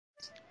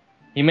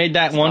He made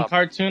that one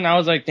cartoon. I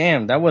was like,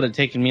 damn, that would have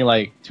taken me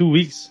like 2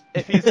 weeks.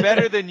 If he's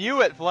better than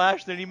you at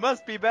Flash, then he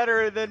must be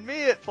better than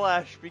me at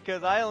Flash,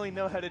 because I only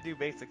know how to do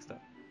basic stuff.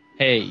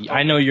 Hey,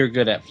 I know you're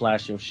good at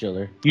Flash,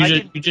 Yoshiller.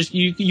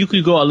 You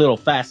could go a little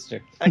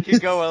faster. I could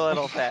go a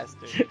little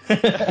faster.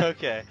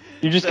 Okay.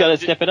 You just gotta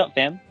step it up,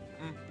 fam.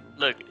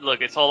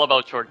 Look, it's all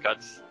about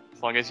shortcuts.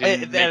 As long as you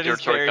make your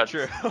shortcuts.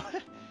 Very true.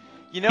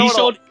 You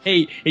know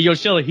hey,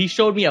 Yoshiller, he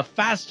showed me a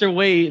faster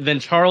way than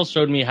Charles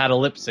showed me how to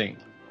lip sync.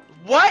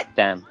 What?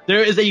 Damn.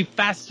 There is a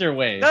faster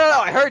way. No,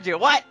 I heard you.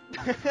 What?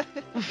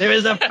 There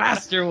is a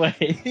faster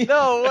way.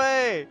 No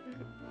way.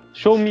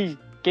 Show me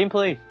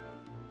gameplay.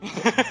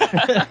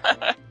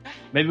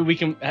 Maybe we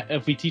can,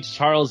 if we teach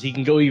Charles, he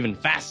can go even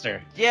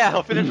faster. Yeah,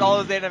 he'll finish all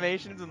his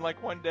animations in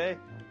like one day.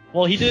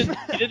 Well, he did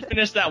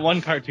finish that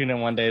one cartoon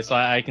in one day, so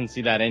I can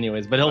see that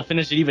anyways. But he'll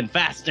finish it even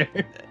faster.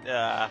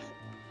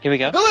 Here we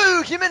go.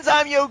 Hello, humans.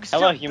 I'm Yoshiller.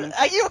 Hello, humans.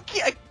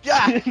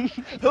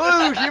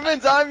 Hello,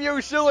 humans. I'm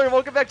Yoshiller, and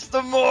welcome back to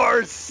some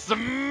more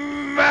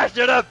Smash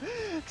It Up.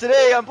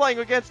 Today, I'm playing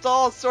against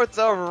all sorts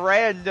of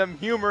random,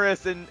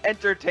 humorous, and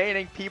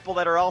entertaining people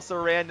that are also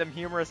random,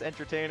 humorous,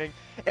 entertaining,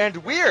 and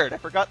weird. I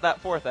forgot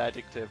that fourth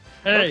adjective.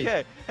 Hey.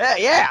 Okay.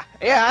 Hey, yeah,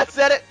 I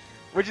said it.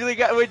 Would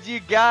you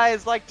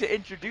guys like to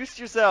introduce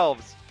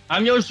yourselves?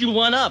 I'm Yoshi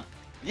 1UP.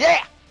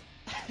 Yeah.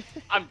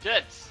 I'm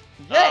Jetz.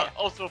 Yeah.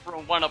 Also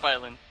from 1UP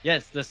Island.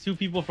 Yes, there's 2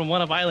 people from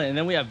 1UP Island, and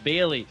then we have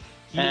Bailey.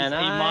 He is a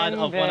mod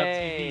of 1UP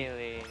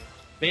TV.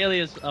 Bailey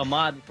is a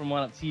mod from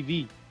 1UP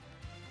TV.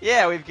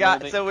 Yeah, we've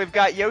got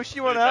Yoshi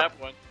 1UP.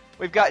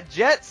 We've got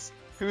Jetz,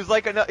 who's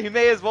like who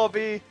may as well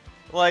be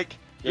like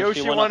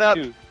Yoshi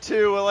 1UP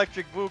 2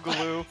 Electric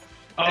Boogaloo.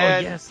 Oh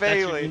and yes,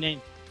 Bailey. that's your new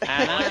name.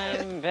 And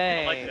I'm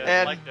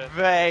Bailey.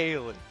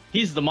 Bailey.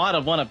 He's the mod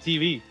of 1UP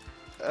TV.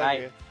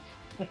 Okay.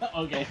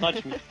 Okay. Don't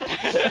touch me.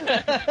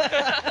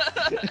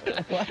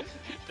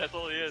 That's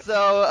all he is.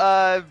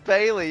 So,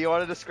 Bailey, you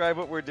want to describe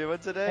what we're doing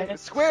today?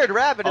 Squared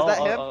Rabbit, is that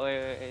him?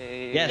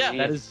 Wait. Yes, Yeah.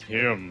 that is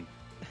him.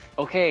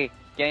 Okay,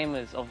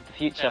 gamers of the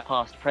future,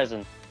 past,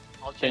 present.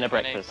 I'll Dinner change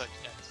my name breakfast.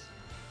 to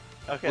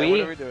Jetz. Okay, what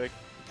are we doing?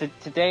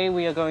 Today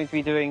we are going to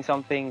be doing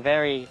something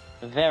very,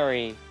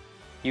 very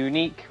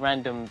unique,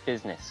 random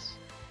business.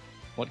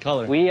 What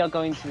color? We are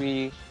going to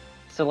be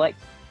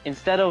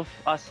instead of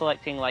us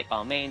selecting like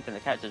our mains and the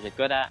characters we're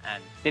good at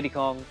and Diddy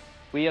Kong,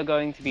 we are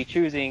going to be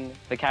choosing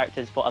the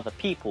characters for other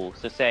people.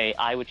 So say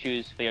I would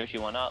choose for Yoshi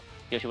 1UP,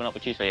 Yoshi 1UP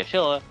would choose for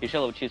Yoshiller,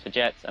 Yoshiller would choose for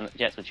Jetz, and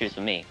Jetz would choose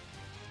for me.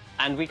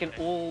 And we can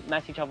all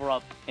mess each other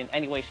up in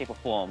any way, shape, or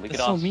form. We could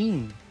That's so ask,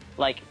 mean.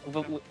 like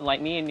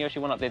me and Yoshi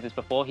 1UP did this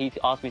before. He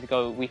asked me to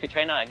go Wii Fit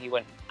Trainer, and he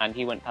went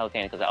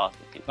Palatine because I asked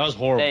him to. That was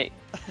horrible.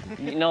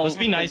 No, Let's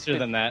be nicer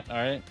than that,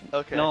 alright?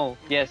 Okay. No,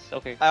 yes,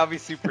 okay. I'll be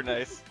super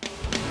nice.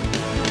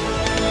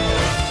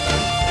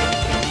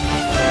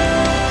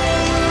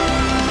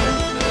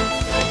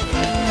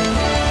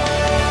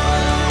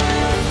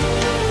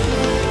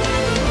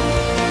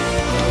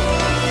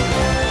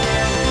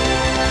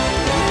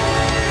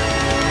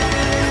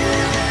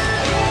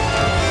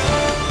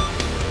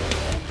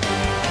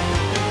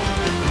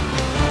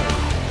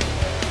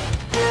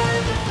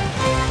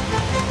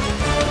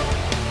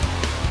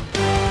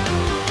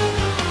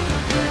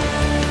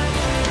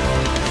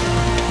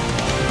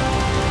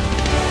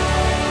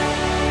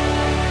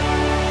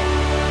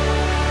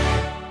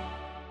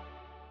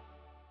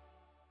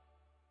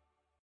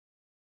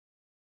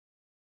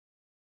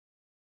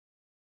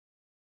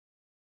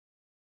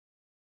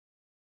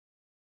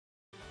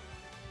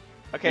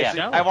 Okay, Yeah.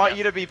 so I want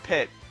you to be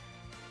Pit.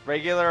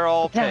 Regular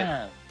old Pit.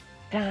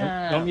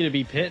 Damn. You want me to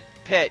be Pit?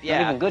 Pit, Not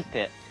yeah. even good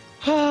Pit.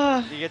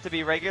 You get to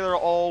be regular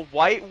old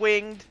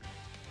white-winged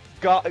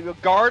guard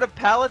of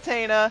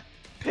Palutena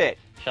Pit.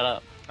 Shut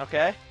up.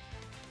 Okay?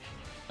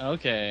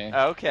 Okay.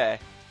 Okay.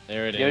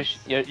 There it is.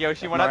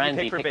 Yoshi, why not you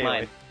pick for Bailey?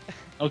 mine.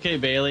 Okay,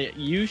 Bailey,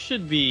 you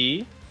should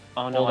be...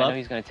 Oh no, Hold I up. know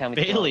he's gonna tell me.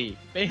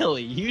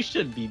 Bailey, you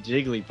should be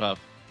Jigglypuff.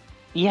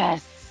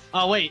 Yes.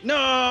 Oh, wait,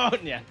 no!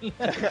 Yeah.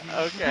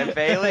 Okay,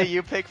 Bailey,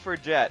 you pick for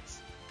Jetz.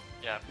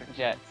 Yeah.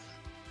 Jetz.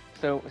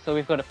 So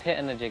we've got a Pit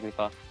and a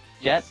Jigglypuff. Jetz.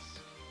 Yes.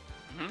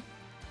 Mm-hmm.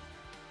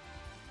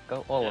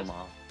 Go all Yes. of them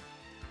all.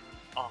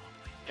 Oh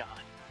my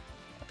god.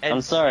 And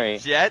I'm sorry.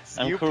 Jetz,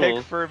 I'm you cruel.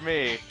 pick for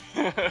me.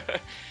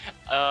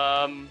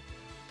 I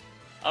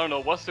don't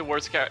know. What's the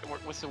worst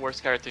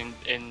character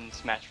in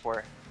Smash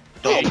 4?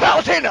 Oh,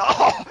 Palutena!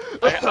 Oh!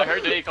 I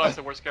heard Diddy Kong's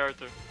the worst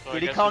character. So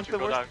Diddy I guess Kong's we the should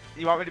go worst? down.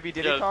 You want me to be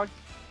Diddy Yeah. Kong?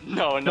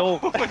 No. No.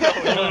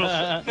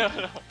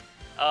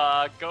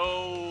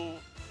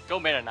 Go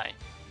Meta Knight.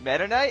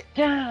 Meta Knight?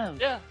 Damn.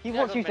 Yeah. He yeah,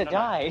 wants go you to Meta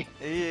Knight.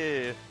 die. Yeah.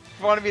 If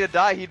he wanted me to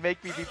die, he'd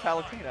make me be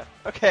Palutena.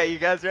 Okay, you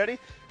guys ready?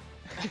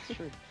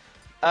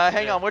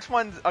 Hang Yeah. on, which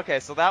one's... Okay,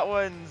 so that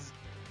one's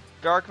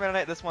Dark Meta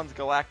Knight, this one's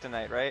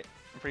Galactonite, right?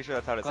 I'm pretty sure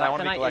that's how it is. I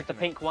want to be Galactonite is the Galactonite.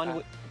 pink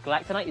one.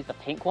 Galactonite is the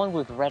pink one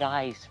with red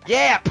eyes.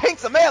 Yeah,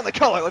 pink's a manly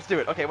color! Let's do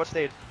it. Okay, what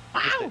stage?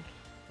 What Ow! stage?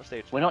 What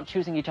stage? We're not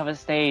choosing each other's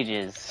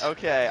stages.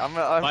 Okay, I'm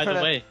By gonna...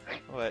 the way,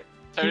 What?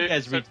 can you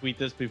guys retweet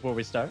this before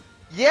we start?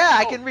 Yeah,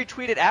 I can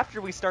retweet it after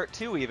we start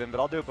too, even, but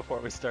I'll do it before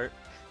we start.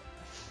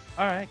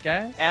 Alright,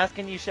 guys. Ask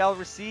and you shall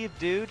receive,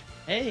 dude.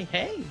 Hey.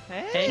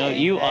 No,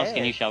 you Hey. ask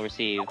and you shall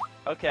receive.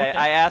 Okay,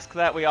 I ask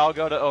that we all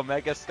go to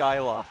Omega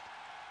Skyloft.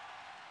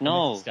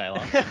 No.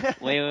 Skyloft.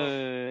 Wait.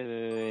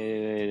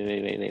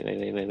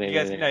 You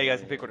guys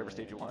can pick whatever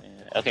stage you want.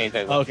 Okay, go.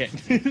 Okay.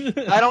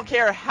 I don't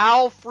care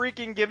how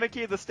freaking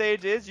gimmicky the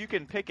stage is, you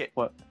can pick it.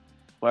 What?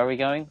 Where are we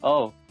going?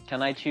 Oh,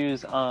 can I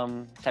choose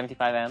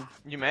 75M?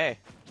 You may.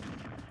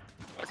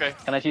 Okay.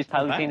 Can I choose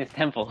Palutena's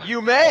Temple?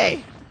 You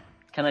may!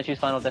 Can I choose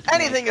Final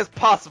Destination? Anything is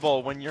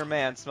possible when your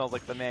man smells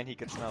like the man he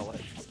can smell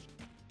like.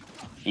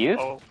 You?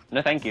 Oh.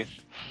 No, thank you.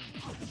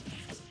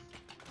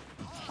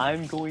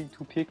 I'm going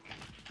to pick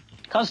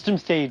Custom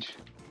Stage.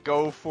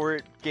 Go for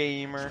it,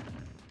 gamer.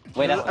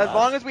 Wait, as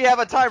long as we have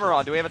a timer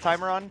on. Do we have a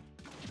timer on?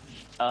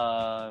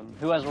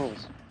 Who has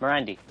rules?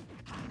 Mirandi.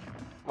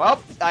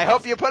 Well, I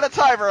hope you put a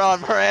timer on,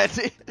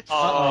 Moranti.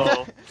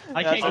 Oh.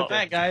 I can't go okay.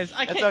 back, guys.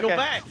 I It's can't okay. go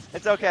back.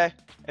 It's okay.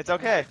 It's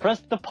okay.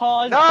 Press the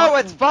pause No,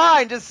 button. it's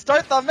fine. Just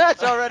start the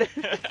match already.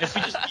 If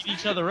we just beat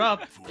each other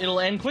up, it'll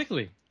end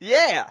quickly.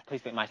 Yeah.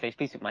 Please pick my stage,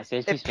 please pick my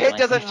stage, please If pick Pit my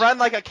doesn't stage. run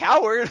like a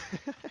coward,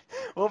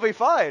 we'll be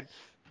fine.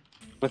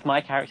 With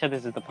my character,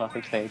 this is the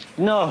perfect stage.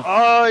 No!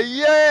 Oh,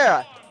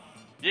 yeah.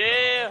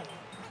 Yeah.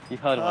 You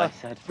heard what I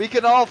said. We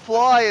can all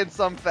fly in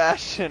some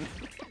fashion.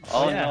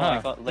 Oh yeah, no, huh?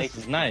 I got late.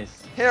 This is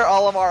nice. Here,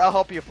 Olimar, I'll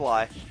help you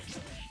fly.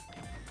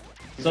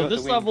 So got this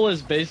the wing. level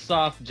is based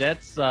off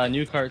Jet's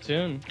new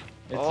cartoon.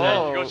 It's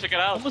Oh. Go check it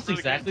out. almost Really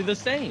exactly the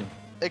same.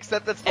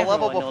 Except it's the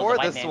Everyone level knows before the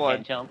white this man one.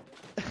 can't jump.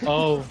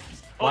 Oh.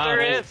 Oh, Wow, there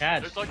it holy is.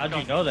 catch. There's Donkey How'd you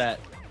Kong. know that?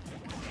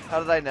 How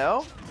did I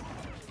know?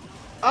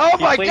 Oh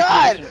He my plays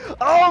god! position.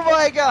 Oh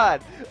my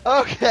god!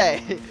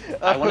 Okay.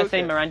 I want to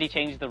say Okay. Mirandi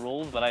changed the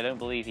rules, but I don't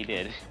believe he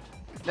did.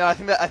 No, I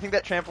think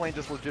that trampoline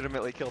just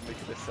legitimately killed me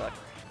because it sucked.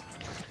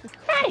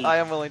 Hey! I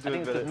am willing I to think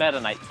admit this is it. Meta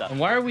Knight stuff. And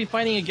why are we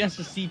fighting against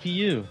the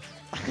CPU?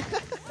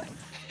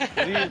 What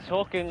are you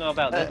talking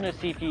about? There's no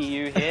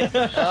CPU here.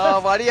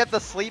 Oh, why do you have the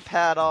sleep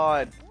hat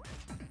on?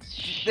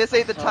 This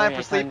ain't the Sorry, time for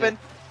I kinda- sleeping.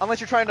 Unless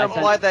you're trying to I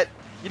imply kinda- that.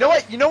 You know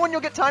what? You know when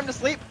you'll get time to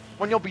sleep?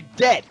 When you'll be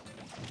dead.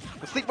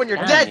 You sleep when you're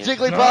Damn dead, you.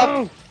 Jigglypuff.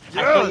 No!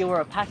 I thought you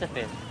were a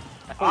pacifist.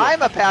 I thought you were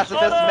I'm a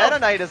pacifist. Shut up. Meta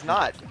Knight is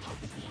not.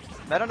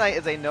 Meta Knight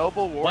is a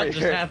noble warrior. What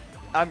just happened?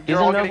 You're He's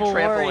all a getting noble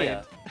trampolined.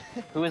 warrior.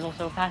 Who is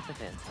also a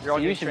pacifist. You're all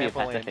So you getting should be a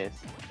trampolined. pacifist.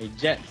 Hey,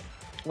 Jet.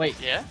 Wait.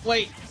 Yeah.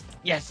 Wait.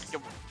 Yes.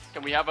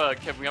 Can we have a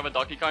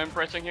Donkey Kong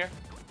impression here?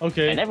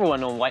 Okay. And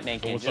everyone on White Man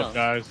can't What's jump. up,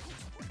 guys?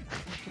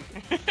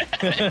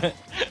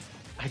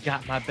 I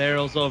got my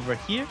barrels over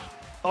here.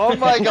 Oh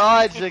my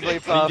god, What are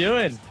Jigglypuff. you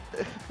doing?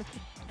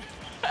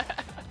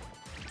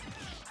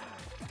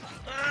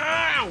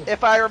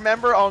 If I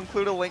remember, I'll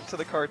include a link to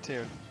the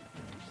cartoon.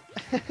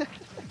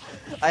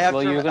 I have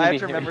Well, you're to. gonna I have be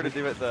to remember to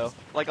do it though.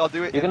 Like I'll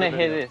do it. You're in the gonna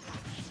hear video. this.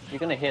 You're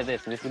gonna hear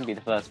this, and this is gonna be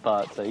the first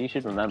part, so you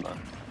should remember.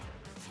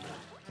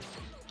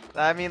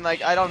 I mean,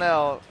 like I don't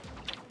know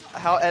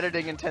how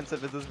editing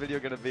intensive is this video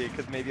gonna be?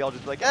 Because maybe I'll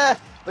just be like,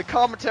 the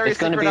commentary It's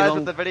gonna be synchronized long-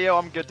 with the video.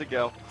 I'm good to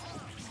go.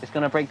 It's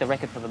gonna break the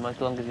record for the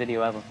most longest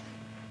video ever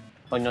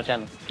on your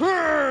channel.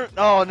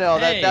 Oh no,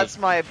 Hey. that's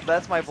my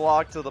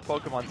vlog to the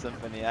Pokemon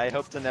Symphony. I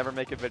hope to never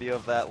make a video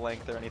of that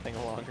length or anything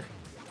longer.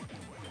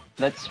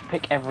 Let's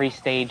pick every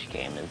stage,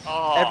 gamers.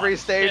 Oh, Every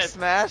stage shit.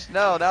 Smash?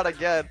 No, not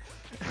again.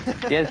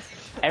 Yes,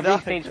 every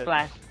Not stage again.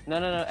 Splash.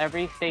 No,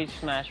 every stage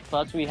Smash.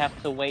 Plus, we have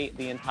to wait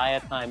the entire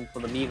time for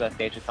the Miiverse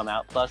stage to come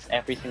out. Plus,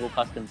 every single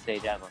custom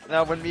stage ever.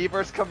 Now, when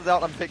Miiverse comes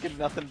out, I'm picking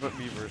nothing but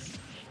Miiverse.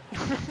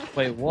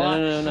 Wait, what?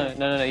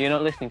 No, you're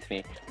not listening to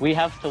me. We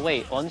have to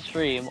wait on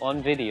stream,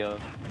 on video,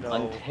 No.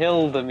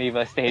 until the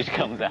Miiverse stage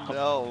comes out.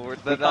 No, We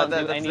can't do that's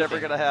never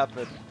anything. gonna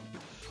happen.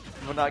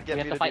 Will not We get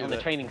have me to to fight do on the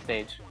that. training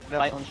stage. No.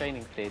 Fight on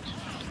training stage.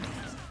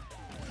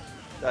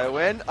 I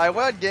win. I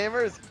won,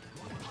 gamers.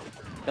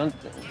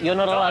 You're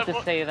not No, allowed I to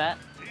won't. say that.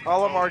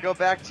 Olimar, go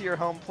back to your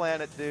home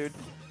planet, dude.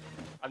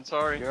 I'm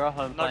sorry. You're a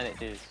home No. planet,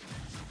 dude.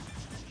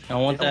 I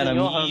want This that isn't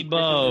your home- this isn't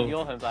amiibo.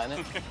 your home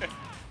planet.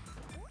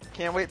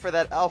 Can't wait for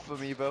that Alpha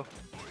Amiibo.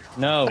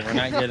 No, we're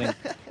not getting.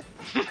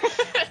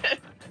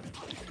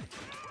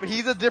 But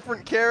he's a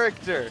different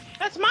character.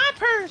 That's my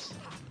purse.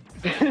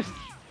 I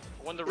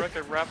won the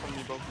record rap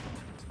amiibo.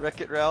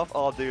 Wreck-It Ralph?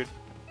 Oh, dude.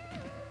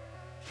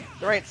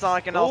 There ain't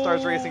Sonic and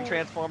All-Stars Oh. Racing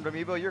transformed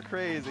Amiibo. You're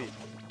crazy.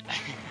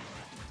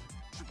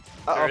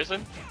 There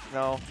isn't?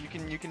 No,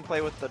 you can play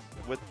with the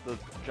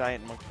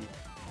giant monkey.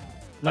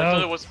 I thought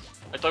No. it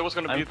was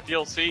gonna be I'm-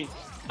 DLC.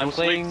 I'm was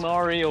playing leaked.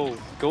 Mario.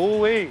 Go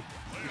away.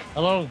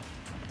 Hello.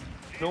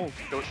 No,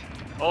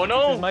 Oh this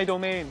no! is my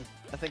domain.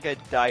 I think I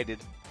died it.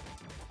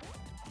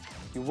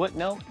 You what?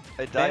 No.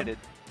 I died it.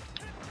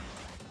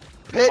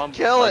 Pit, Mom,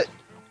 kill why- it!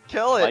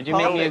 Kill it! Why'd you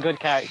make pump me a it. good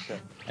character?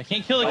 I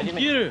can't kill a Why'd you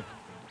make- computer.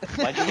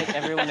 Why'd you make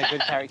everyone a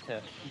good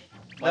character?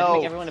 Why'd you No.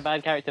 make everyone a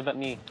bad character but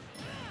me?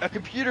 A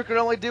computer can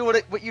only do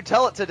what you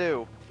tell it to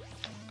do.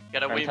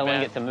 Gotta I'm win, telling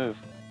man. it to move.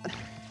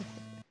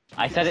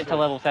 I set it to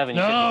level 7.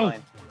 You No. should be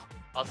fine.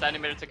 Us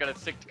animators are gonna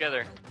stick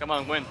together. Come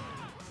on, win.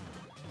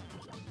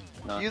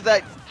 No. Use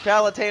that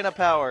Palutena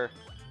power.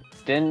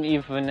 Didn't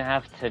even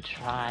have to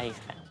try.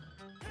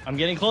 I'm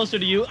getting closer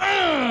to you.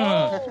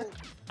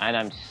 And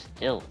I'm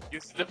still.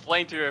 Use the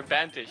flame to your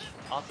advantage.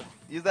 Awesome.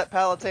 Use that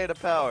Palutena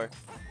power.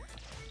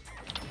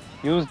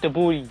 Use the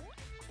booty.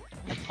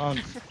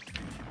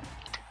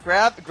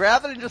 Grab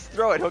it and just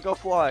throw it. He'll go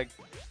flying.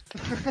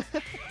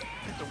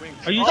 The wings.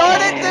 Are you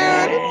Darn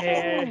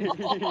it,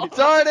 dude!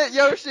 Darn it,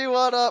 Yoshi,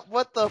 what up?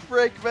 What the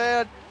frick,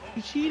 man?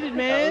 You cheated,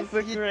 man. That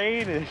was the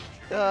greatest.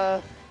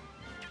 That's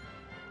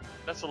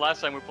the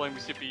last time we're playing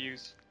with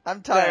CPUs.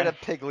 I'm tired of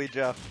Piggly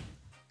Jeff.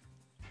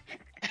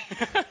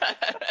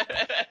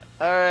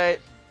 Alright,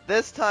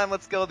 this time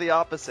let's go the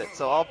opposite.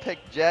 So I'll pick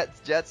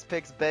Jetz, Jetz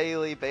picks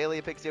Bailey,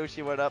 Bailey picks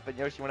Yoshi What Up, and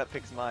Yoshi What Up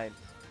picks mine.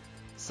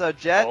 So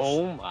Jetz,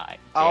 Oh my.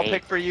 I'll days.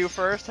 pick for you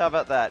first. How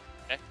about that?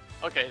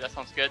 Okay, that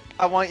sounds good.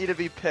 I want you to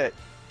be Pit.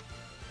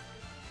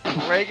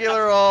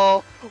 Regular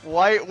ol',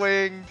 white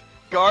winged,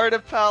 guard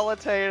of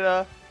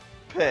Palutena,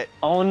 Pit.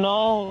 Oh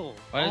no.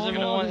 Why does Oh,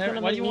 everyone no, want? he's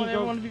gonna Why do make you me want go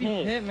everyone to be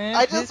Pit. Pit, man?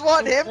 I just Pit's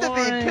want so him to be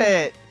boring.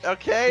 Pit.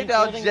 Okay, He's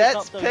now building this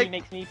up Jetz so pick. he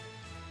makes me.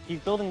 He's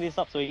building this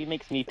up so he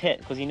makes me Pit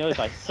because he knows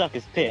I suck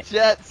as Pit.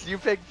 Jetz, you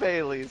pick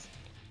Bailey's.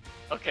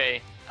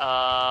 Okay,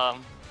 how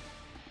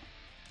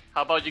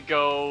about you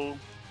go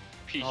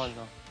Peach? Oh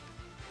no.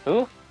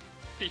 Who?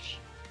 Peach.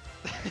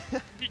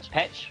 Peach.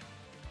 Petch?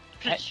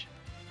 Peach.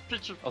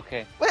 Peach.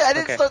 Okay. Wait, I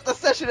didn't Okay. start the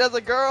session as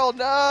a girl.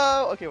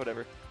 No. Okay,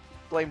 whatever.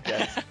 Blame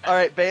Jetz. All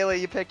right, Bailey,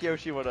 you pick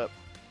Yoshi. What up?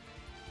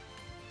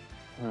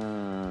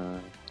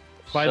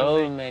 By the So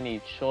way,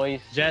 many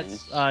choices.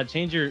 Jetz,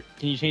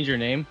 can you change your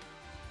name?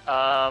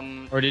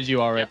 Um, Or did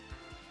you already?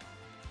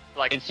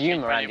 like It's you,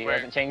 change Miranda. You anywhere.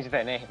 haven't changed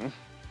their name.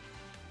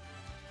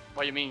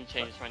 What do you mean you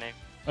changed my name?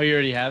 Oh, you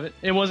already have it?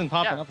 It wasn't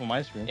popping Yeah. up on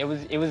my screen. It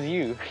was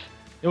you.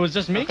 It was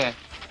just me? Okay.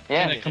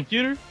 And Yeah. a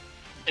computer?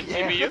 In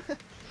Yeah. CPU?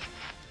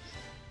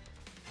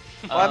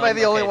 Why am I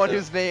the only okay, one so-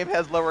 whose name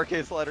has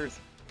lowercase letters?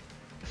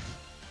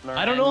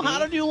 I don't know how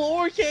to do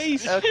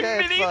lowercase. Okay,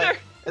 Me it's neither. fine.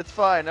 It's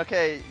fine.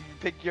 Okay, you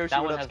pick Yoshi. That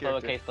What one Up's has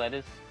character. lowercase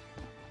letters.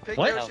 Pick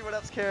What? Yoshi. What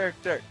Up's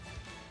character.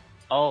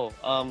 Oh,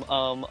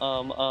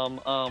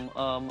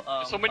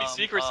 There's so many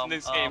secrets in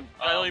this game.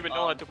 I don't even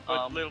know how to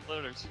put little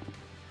letters.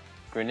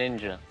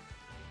 Greninja.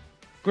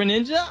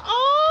 Greninja?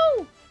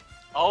 Oh!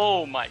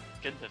 Oh my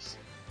goodness.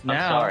 I'm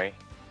Now, sorry.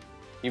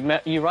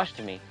 You rushed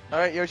me. All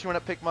right, Yoshi. What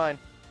Up? Pick mine.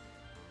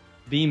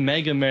 the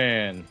Mega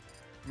Man.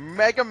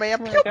 Mega Man.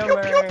 Pew pew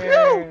pew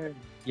pew.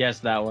 Yes,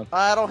 that one.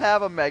 I don't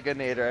have a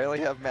Meganator. I only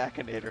have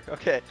Machinator.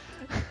 Okay.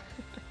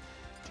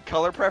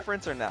 Color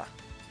preference or not?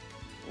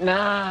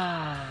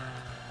 Nah.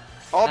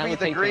 I'll I be would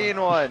the think green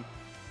so. one.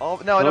 No,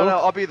 Who?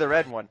 I'll be the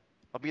red one.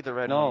 I'll be the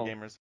red No. one,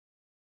 gamers.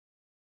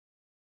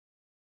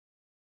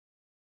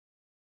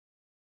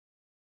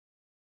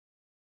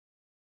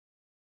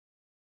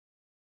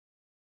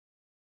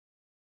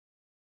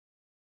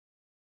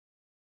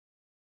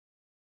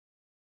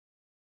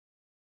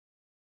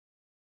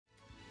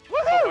 So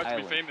hard to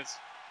be Island. famous.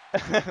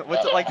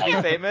 What's it like to be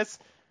famous?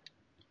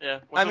 Yeah.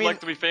 What's I it mean- like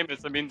to be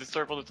famous? I mean,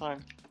 disturb all the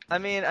time. I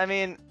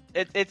mean,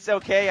 it's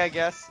okay, I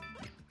guess.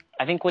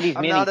 I think what he's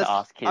I'm meaning not to as,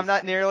 ask is I'm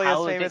not nearly as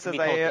how is it famous to as be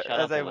told to shut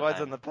up I all the was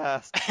time? in the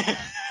past.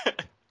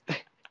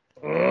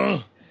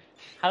 Ugh.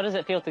 how does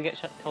it feel to get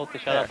told to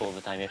shut up all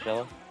the time,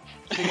 Yoshiller?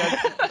 See,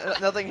 guys,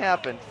 nothing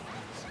happened.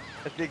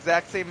 It's the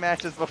exact same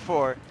match as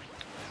before.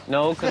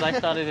 No, because I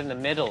started in the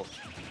middle.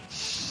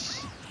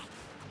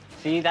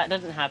 See, that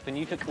doesn't happen.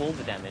 You took all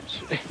the damage.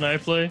 Can I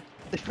play?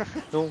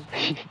 No.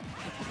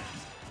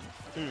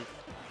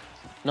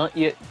 Not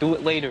yet. Do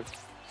it later.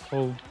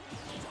 Oh.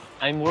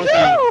 I'm working.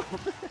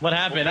 What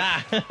happened?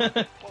 Ah!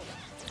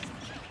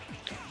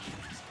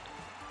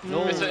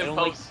 No, It's I an don't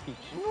like impulse. speech.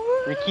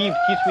 Rakiv,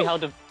 teach me how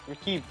to.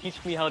 Rakiv,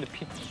 teach me how to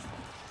pitch.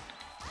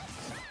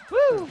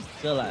 Woo!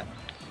 Still at.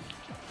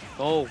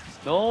 No,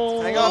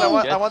 no. Hang on,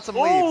 I Yes. want some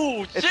Oh,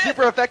 leaves. It's shit!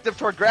 super effective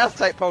toward grass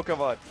type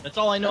Pokemon. That's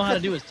all I know how to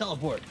do is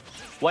teleport.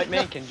 White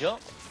man can jump.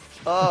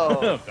 Oh,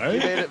 Okay. you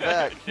made it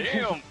back.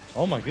 Damn.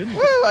 Oh my goodness.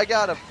 Woo! I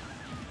got him.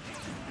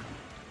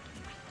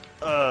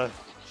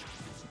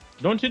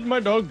 Don't hit my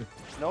dog.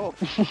 No.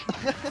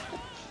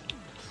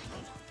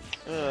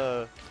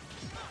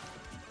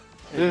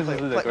 This play,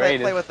 is the play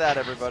greatest. with that,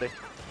 everybody.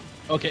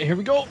 Okay, here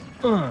we go.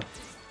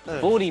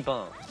 Booty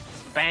bomb.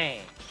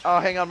 Bang. Oh,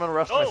 hang on, I'm gonna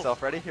rest Oh.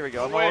 myself. Ready? Here we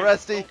go. I'm Wait. all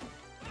resty.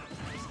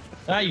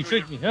 Ah, you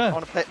tricked me. I Huh?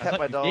 want to pet I my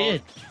thought dog. you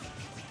did.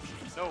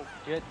 No.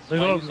 Jetz, Look why are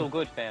you over. so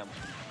good, fam?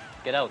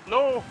 Get out.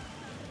 No.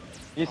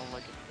 Yes. Oh my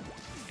god.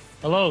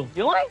 Hello?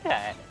 You like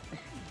that?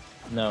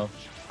 No.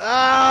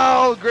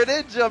 Oh,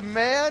 Greninja,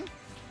 man!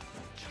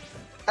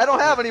 I don't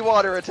have any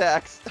water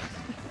attacks.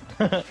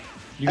 You're I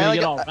gonna only,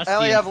 get all rusty I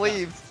only and have stuff.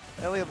 leaves.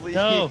 I only have leaves.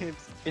 No.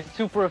 It's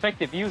super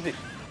effective. Use it.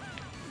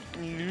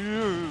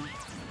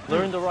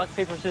 Learn the rock,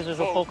 paper, scissors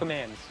of Oh.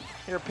 Pokemans.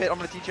 Here, Pit, I'm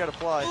gonna teach you how to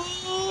fly.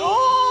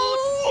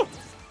 No.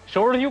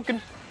 Sure you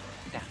can.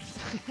 I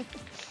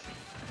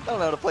don't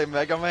know how to play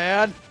Mega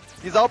Man.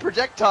 He's all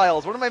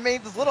projectiles. One of my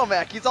mains is Little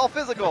Mac. He's all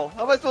physical.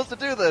 How am I supposed to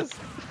do this?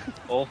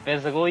 All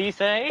physical, you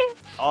say?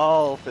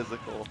 All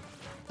physical.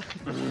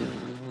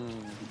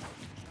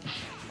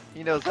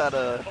 He knows how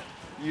to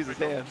use his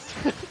hands.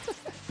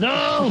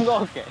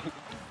 No! Okay.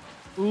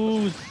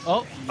 Ooh.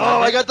 Oh. Oh,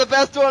 I got the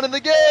best one in the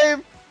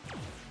game!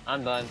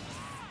 I'm done.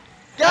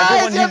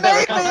 Guys, you Everyone used their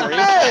made me recovery.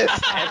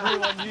 miss!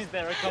 Everyone used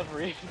their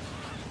recovery.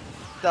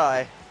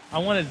 Die. I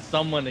wanted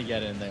someone to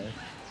get in there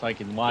so I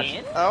can watch.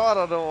 In? I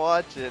wanted to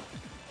watch it.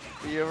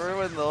 You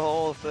ruined the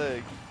whole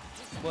thing.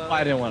 Well,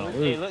 I didn't want to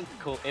lose. It looked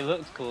cool. It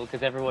looked cool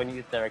because everyone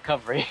used their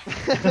recovery.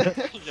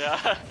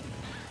 Yeah.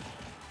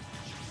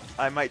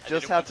 I might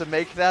just have to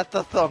make that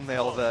the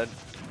thumbnail then.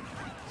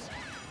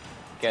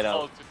 Get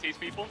Oh, out. to tease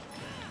people?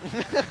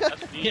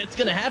 That's neat. Yeah, it's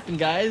gonna happen,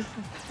 guys.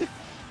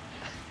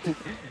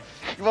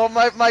 Well,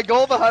 my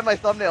goal behind my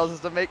thumbnails is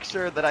to make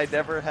sure that I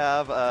never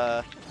have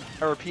a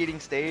repeating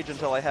stage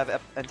until I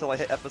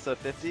hit episode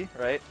 50,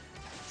 right?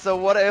 So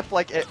what if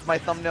like my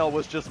thumbnail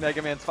was just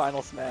Mega Man's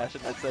Final Smash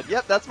and it said,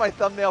 "Yep, that's my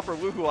thumbnail for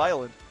Woohoo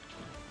Island."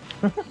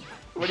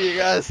 What do you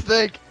guys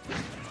think?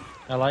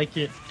 I like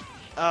it.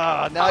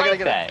 Ah, now I I gotta like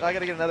get that. I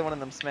gotta get another one of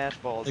them Smash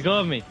balls. Let go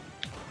of me.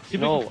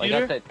 Stupid No, computer. I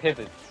got that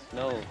pivot.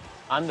 No,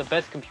 I'm the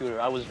best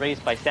computer. I was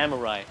raised by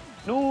samurai.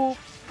 No.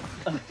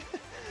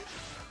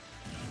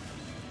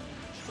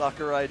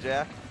 Sakurai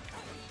Jack.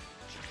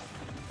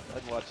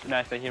 I'd watch it.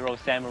 Master Hero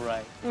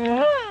Samurai.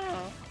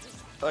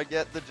 I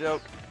get the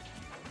joke.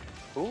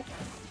 Who?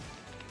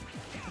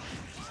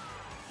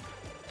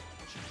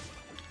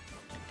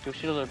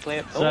 Yoshiller play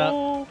it.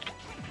 So-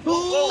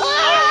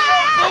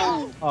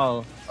 Oh.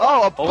 Oh.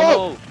 Oh, a Oh boat!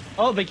 no.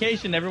 Oh,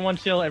 vacation. Everyone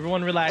chill.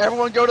 Everyone relax.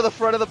 Everyone go to the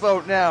front of the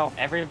boat now.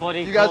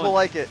 Everybody. You guys go. will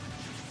like it.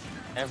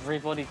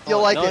 Everybody. You'll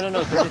go. like no, it. No,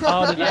 no, no.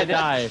 Oh, did I Yeah,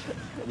 die?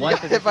 You got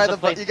hit by the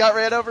boat. You got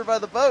ran over by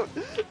the boat.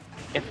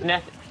 If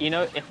Ness,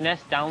 if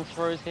Ness down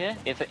throws here,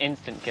 it's an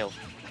instant kill.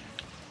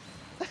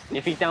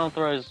 If he down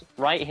throws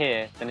right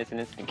here, then it's an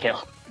instant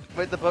kill.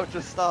 Wait, the boat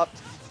just stopped.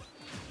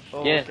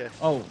 Oh, Yeah. okay.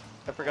 Oh.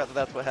 I forgot that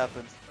that's what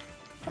happens.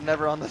 I'm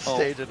never on the Oh.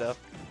 stage enough.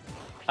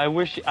 I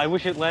wish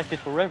it lasted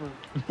forever.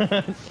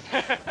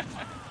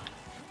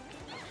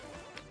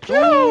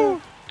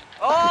 Woo!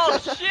 Oh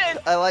shit!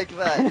 I like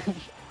that.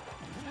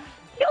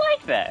 You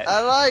like that?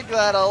 I like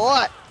that a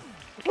lot.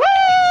 Woo!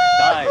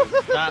 Die.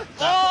 Stop, Oh!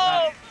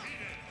 stop,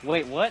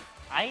 Wait, what?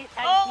 I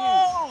had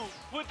Oh!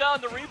 Put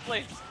down the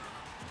replay. stop.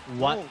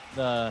 What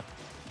the?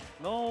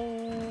 you. No.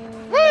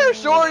 Woo!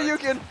 Sure, you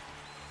can.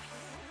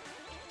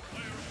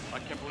 I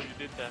can't believe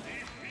you did that.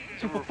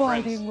 Super We're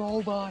friends. fighting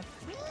robot.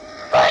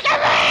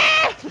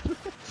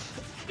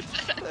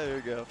 There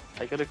you go.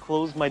 I gotta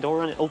close my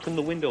door and open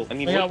the window. I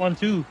mean, I got one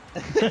too.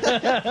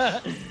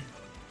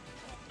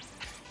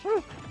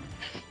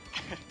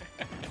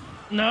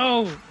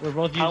 No, we're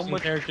both How using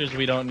much- characters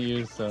we don't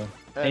use, so And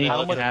anything how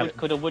can much happen. wood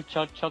could a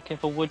woodchuck chuck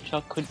if a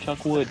woodchuck could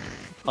chuck wood?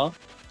 Huh?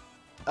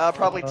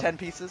 Probably 10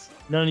 pieces.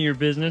 None of your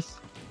business.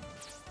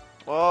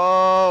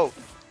 Whoa!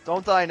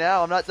 Don't die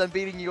now. I'm not done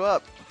beating you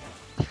up.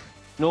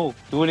 No,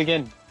 do it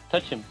again.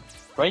 Touch him.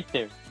 Right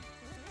there.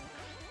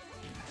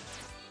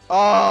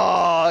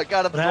 Oh, it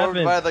got absorbed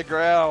happened? by the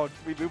ground.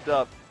 We moved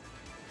up.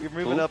 We're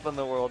moving Ooh. up in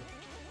the world.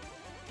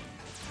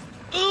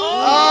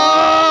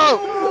 Oh!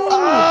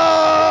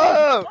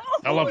 Oh!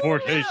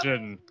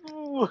 Teleportation.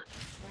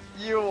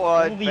 You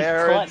won All these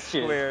fair and clutches.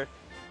 square.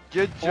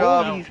 Good All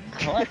job. these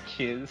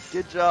clutches.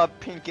 Good job,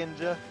 Pink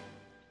Ninja.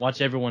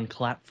 Watch everyone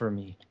clap for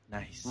me.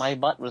 Nice. My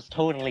butt was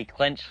totally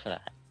clenched for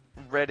that.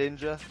 Red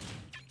Ninja.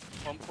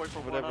 1 point for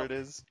Whatever it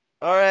is.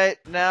 Alright,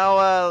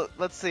 now,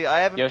 let's see. I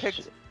haven't Yoshi- picked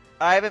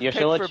Yoshi,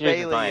 for let's choose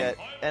Bailey mine. yet.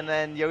 And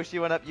then Yoshi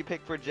went up, you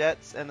picked for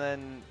Jetz, and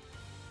then...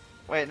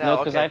 Wait, No, no,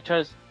 because okay. I've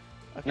chosen.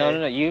 Okay.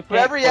 No. You pick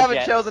Whoever you for haven't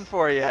Jetz. chosen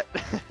for yet.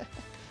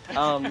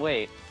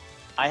 Wait.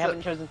 I So-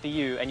 haven't chosen for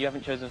you, and you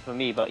haven't chosen for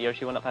me, but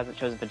Yoshi One Up hasn't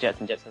chosen for Jetz,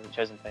 and Jetz hasn't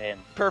chosen for him.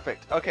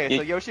 Perfect. Okay, so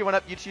You- Yoshi went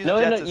up, you choose No,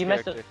 Jetz's you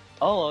messed up. character.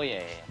 Oh,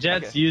 yeah.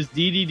 Jets Okay. use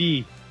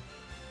DDD.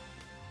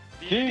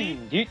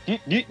 DDD?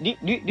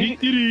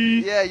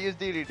 DDD. Yeah, use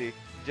DDD.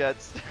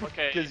 Jets.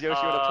 Okay, Because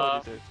Yoshi would have told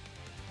you to. You're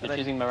And then-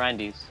 choosing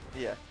Mirandi's.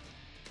 Yeah.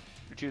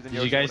 You're choosing Did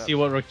Yoshi you guys one see up.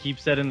 what Rakib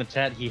said in the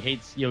chat? He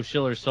hates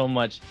Yoshiller so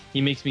much.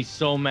 He makes me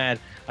so mad.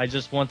 I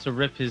just want to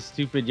rip his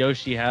stupid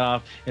Yoshi hat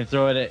off and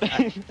throw it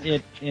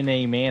it in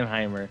a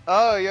Mannheimer.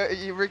 Oh,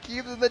 you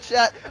Rakib's in the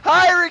chat.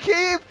 Hi,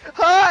 Rakib!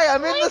 Hi,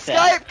 I'm in the like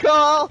that. Skype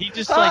call! He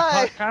just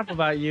Hi! like talk crap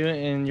about you,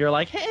 and you're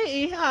like,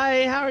 "Hey,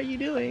 hi, how are you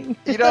doing?"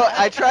 You know,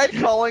 I tried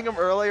calling him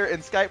earlier,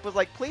 and Skype was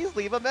like, please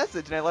leave a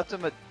message. And I left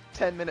him a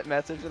 10-minute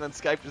message, and then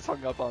Skype just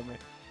hung up on me.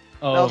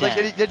 And I Oh, was like,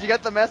 did you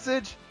get the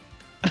message?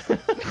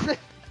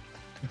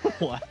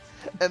 what?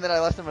 And then I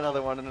left him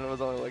another one, and it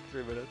was only like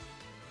 3 minutes.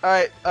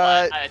 Alright,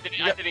 I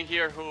you didn't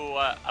hear who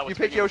I was pick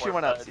picking Yoshi for,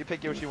 one up. but- You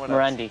pick Yoshi one up.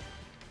 Mirandi.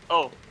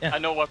 Oh, Yeah. I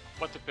know what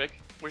to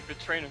pick. We've been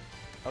training.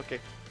 Okay.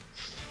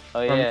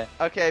 Oh, From- yeah.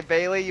 Okay,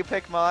 Bailey, you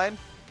pick mine.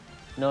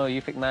 No,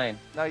 you pick mine.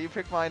 No, you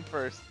pick mine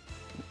first.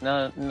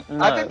 No, I've been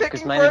 'cause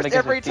picking mine first begins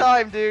every with P.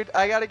 time, dude.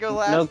 I gotta go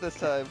last No. this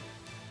time.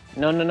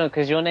 No,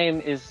 because your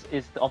name is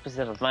the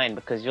opposite of mine,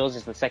 because yours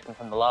is the second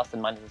from the last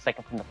and mine is the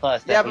second from the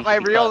first. Yeah, Therefore but you my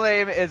should be real first.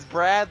 name is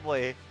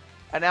Bradley.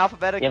 And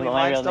alphabetically, Yeah, but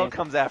my mine real still name-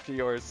 comes after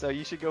yours, so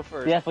you should go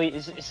first. Therefore,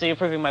 so you're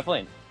proving my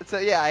point. So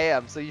yeah, I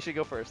am. So you should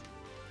go first.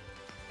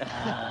 Go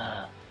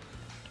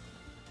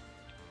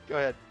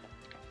ahead.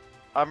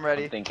 I'm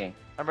ready. I'm thinking.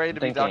 I'm ready to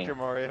be thinking. Dr.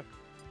 Mario.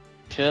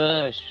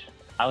 Shush.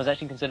 I was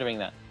actually considering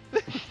that.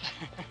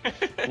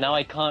 Now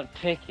I can't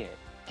pick it.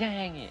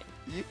 Dang it.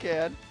 You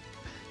can.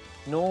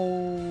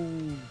 No.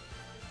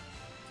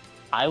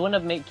 I want to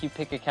make you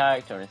pick a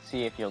character and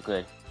see if you're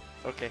good.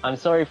 Okay. I'm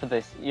sorry for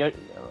this.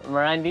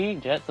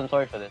 Mirandi, Jetz, I'm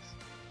sorry for this.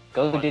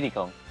 Go What? Diddy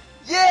Kong.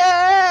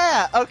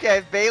 Yeah!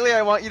 Okay, Bailey,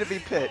 I want you to be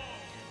Pit.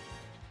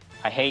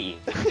 I hate you.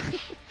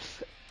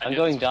 I I'm knew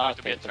going this was going dark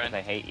to be a because trend.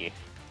 I hate you.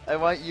 I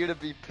want you to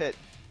be Pit.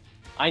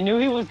 I knew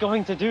he was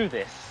going to do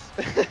this.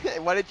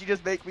 Why didn't you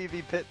just make me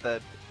be Pit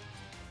then?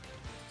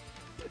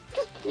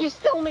 You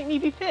still make me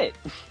be Pit.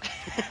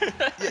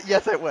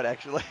 Yes, I would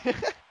actually.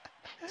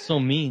 So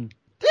mean.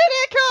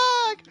 Diddy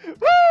Kong!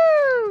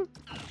 Woo!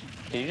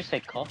 Did you just say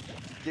cough?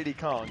 Diddy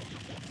Kong.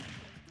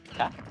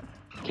 Cat?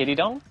 Kitty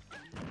Dong?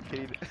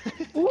 Kitty.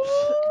 Ooh,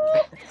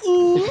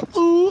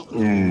 ooh.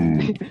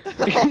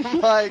 Oh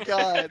my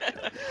god.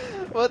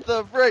 What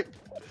the frick?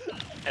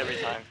 Every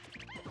time.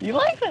 You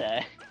like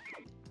that?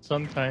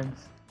 Sometimes.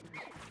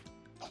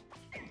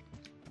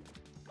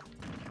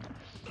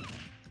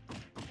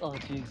 Oh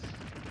jeez.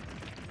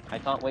 I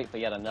can't wait for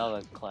yet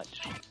another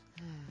clutch.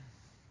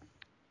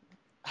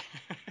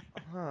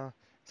 Huh.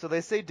 So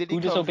they say Diddy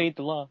Who Kong. disobeyed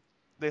the law?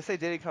 They say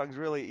Diddy Kong's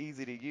really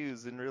easy to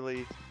use and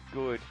really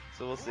good.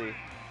 So we'll see.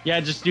 Yeah,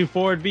 just do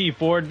forward B,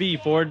 forward B,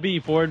 forward B,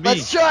 forward B.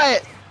 Let's try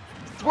it.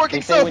 It's working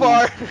They say so when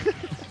far.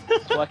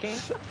 It's working?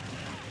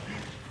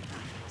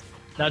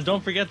 Now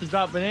don't forget to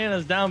drop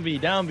bananas. Down B,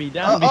 down B,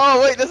 down B.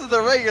 Oh wait, this is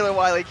the regular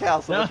Wily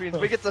Castle, which No. means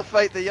we get to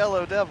fight the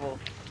Yellow Devil.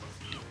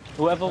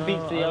 Whoever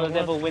beats the I Yellow don't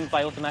Devil wins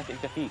by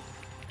automatic defeat.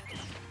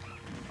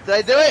 Did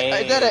I do it?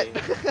 I did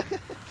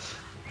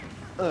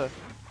it.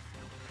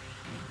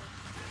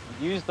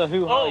 Use the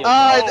hoo-ha. Oh.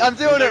 yourself. I'm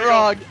doing there it you go.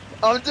 wrong.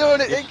 I'm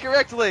doing it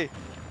incorrectly.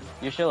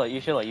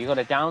 Yoshiller, you got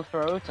a down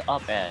throw to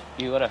up air.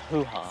 You got a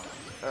hoo-ha.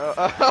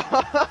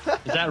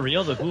 Is that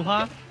real? The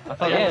hoo-ha? I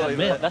thought Yeah, that was a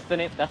believe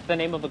myth. that's the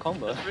name of the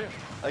combo. That's real.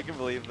 I can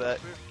believe that.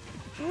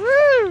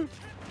 Woo!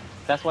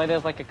 That's why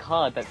there's like a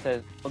card that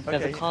says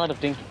there's Okay. a card of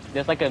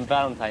there's like a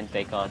Valentine's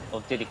Day card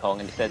of Diddy Kong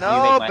and it says you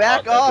No, make my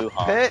back heart off, go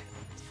hoo-ha. Pit.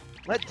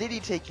 Let Diddy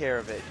take care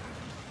of it.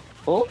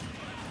 Oh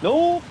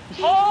no!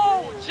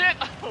 Oh shit!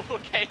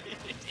 Okay.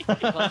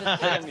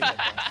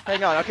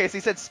 Hang on. Okay, so he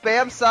said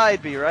spam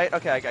side B, right?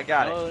 Okay, I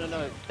got it.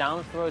 No,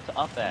 down throw to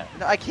up air.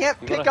 No, I can't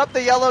You pick gotta- up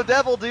the Yellow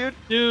Devil, dude.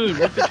 Dude,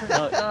 rip it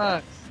No,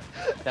 sucks.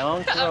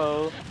 down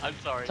throw I'm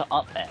sorry. to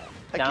up air.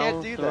 I Down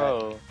can't do that.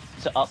 throw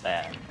to up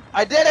air.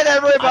 I did it,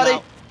 everybody. I'm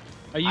out.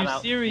 Are you I'm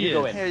out. serious? You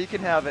go in. Here, you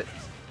can have it.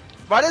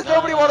 Why does No,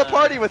 nobody no, want to no.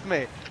 party with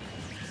me?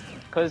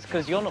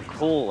 Cause you're not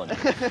cool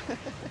enough.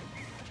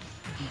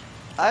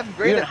 I'm You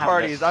great don't at have the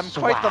parties. I'm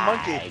quite the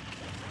monkey. swag.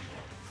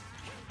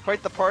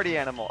 Quite the party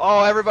animal.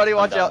 Oh, everybody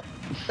watch done.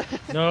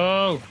 out.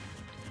 No.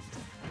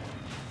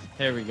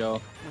 There we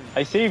go.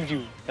 I saved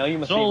you. Now you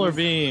must Solar save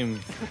me. beam.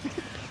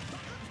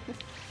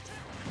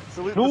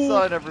 Salute No. the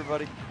sun,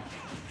 everybody.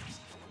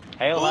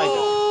 Hail Hydra.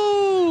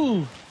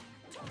 Ooh.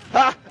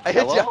 Ha! I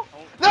hit Hello? you.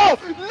 No!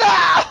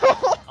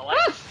 No!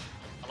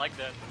 I like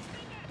that.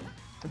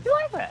 You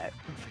like that?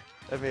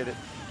 I made it.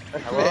 I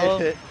Hello?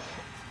 made it.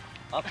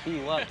 Up to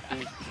you, up.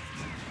 Please.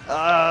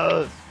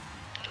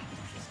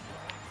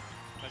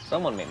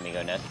 Someone make me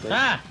go Nest, please.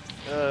 Ah!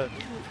 uh,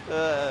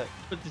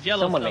 Put this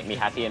yellow Someone stuff make me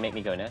happy and make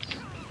me go Nest.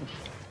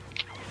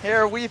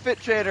 Here, Wii Fit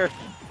Trainer.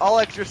 I'll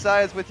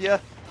exercise with you.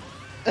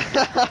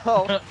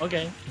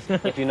 Okay.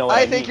 If you know what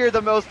I I think mean. you're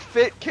the most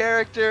fit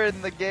character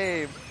in the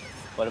game.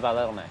 What about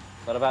Little Mac?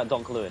 What about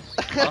Doc Lewis?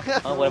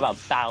 Huh? What about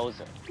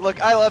Bowser?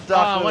 Look, I love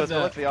Doc Oh, what Lewis, but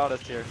the- let's be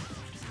honest here.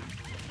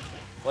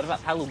 What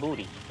about Palu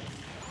Booty?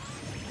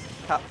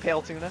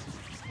 Pale tuna.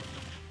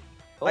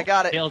 Oh, I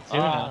got it. Pale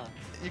tuna.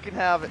 You can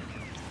have it.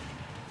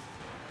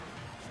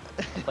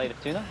 A plate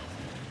of tuna?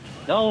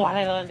 No,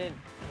 I landed.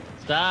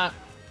 Stop.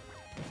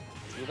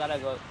 You gotta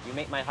go. You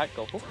make my heart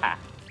go hoo-ha.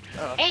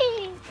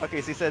 Oh.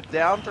 Okay, so he said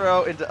down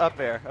throw into up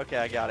air. Okay,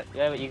 I got it.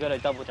 Yeah, but you gotta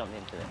double jump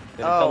into it. You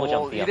gotta Oh, double well,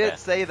 jump the you up didn't air.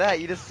 say that.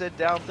 You just said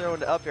down throw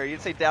into up air. You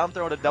didn't say down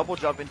throw into double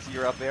jump into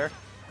your up air.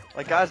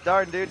 Like, gosh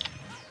darn, dude.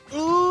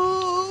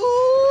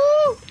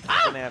 Ooh!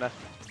 Banana.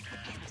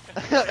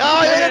 Oh,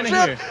 I made him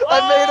Banana trip! here.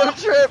 I made him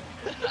trip!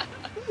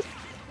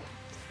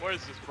 Where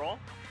is this, brawl?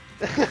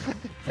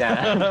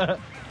 Yeah.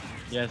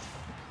 Yes.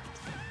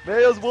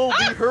 May as well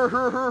be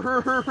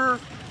her.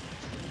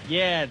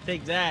 Yeah,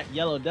 take that,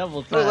 yellow devil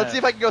Wait, time. let's see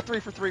if I can go 3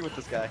 for 3 with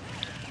this guy.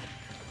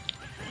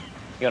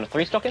 You want a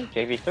 3-stocking?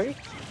 JV3?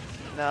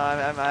 No,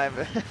 I'm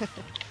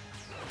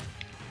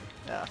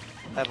yeah,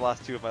 I've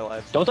lost 2 of my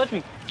lives. Don't touch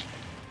me!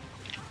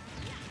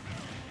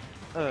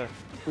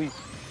 Please.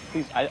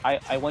 Please,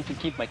 I want to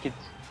keep my kids.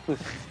 Please.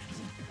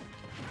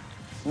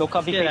 No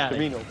copy Get paste outta the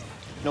Reno.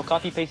 No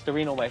copy paste the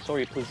Reno, my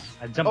sorry, please.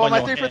 I jump Oh, on am I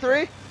your 3 for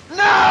head. 3?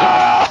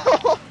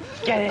 No!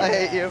 Get it! I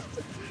hate you.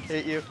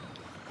 Hate you.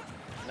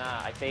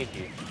 Nah, I saved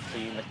you, so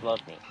you must love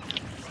me.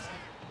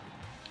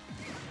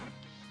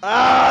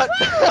 Ah!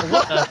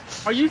 What the?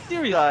 Are you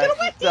serious? Die. Get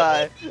away.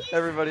 Die.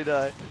 Everybody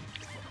die.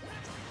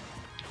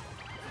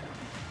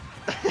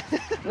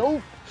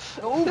 No!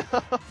 Oh!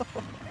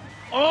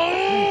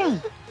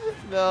 Oh!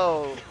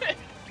 No!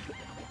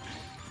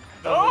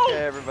 No! Okay,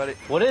 everybody.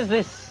 What is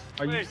this?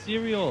 Are you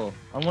serial?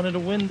 I wanted to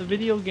win the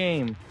video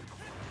game.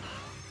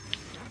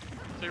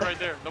 Stay right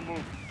there. Don't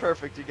move.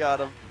 Perfect, you got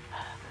him.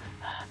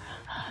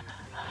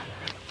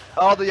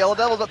 Oh, the Yellow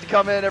Devil's about to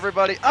come in,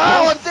 everybody.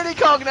 Oh, I'm Diddy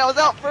Kong and I was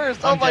out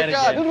first. Oh I'm my dead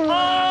god. again.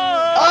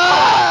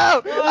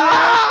 Oh!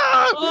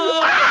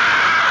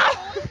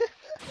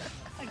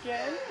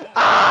 Again?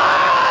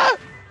 Ah!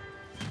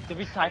 Did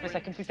we tie for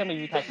seconds? Please tell me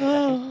we tied for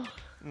seconds.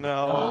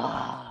 No.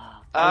 I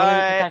wanted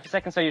to tie for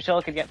seconds so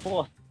Yoshiller could get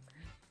 4th.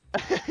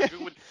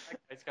 Good with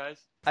guys.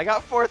 I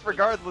got 4th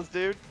regardless,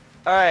 dude.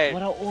 Alright.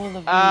 What are all of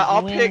these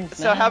I'll wins, pick.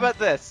 So man? how about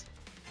this?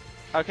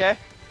 Okay.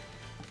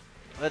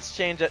 Let's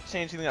change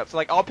something up. So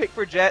like, I'll pick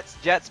for Jetz.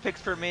 Jetz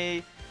picks for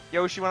me.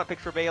 Yoshi one up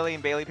picks for Bailey,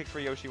 and Bailey picks for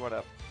Yoshi one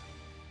up.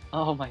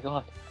 Oh my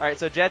god. All right.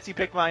 So Jetz, you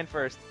pick mine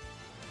first.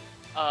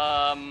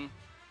 No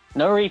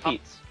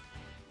repeats.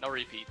 No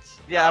repeats.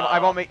 Yeah, I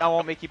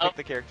won't make you pick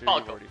the character you've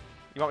Falco. already.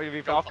 You want me to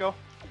be Go Falco? All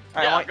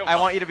right. Yeah, I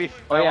want go you to be.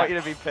 Oh, I yeah. want you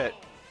to be Pit.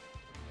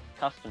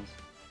 Customs.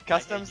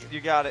 Customs. You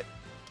got it.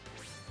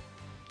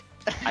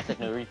 I said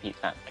no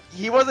repeats, man.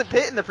 He wasn't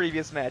Pit in the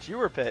previous match. You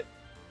were Pit.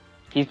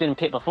 He's been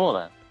pit before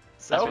though.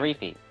 That's So a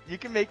repeat. you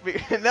can make me.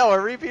 No, a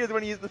repeat is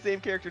when you use the same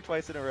character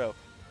twice in a row.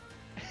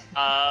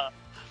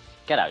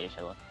 Get out,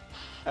 Yoshiller.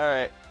 All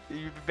right.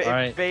 All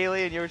right.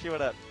 Bailey and Yoshi,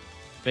 what up?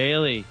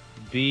 Bailey,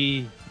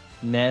 B,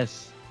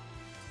 Ness.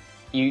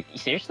 You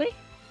seriously?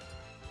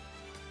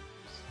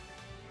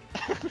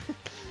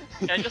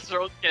 Can I just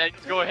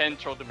go ahead and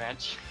throw the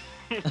match?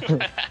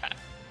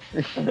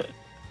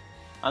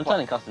 I'm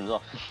turning customs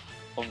off.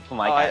 For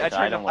my Oh, character.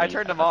 I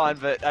turned them on,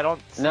 but I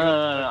don't. No,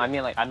 no, no, no. I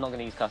mean, like, I'm not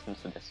gonna use customs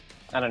for this.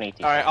 I don't need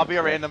to. All right, I'll be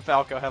a random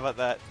Falco. How about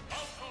that?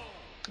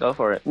 Go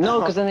for it. No,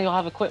 because then you'll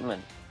have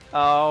equipment.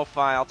 Oh,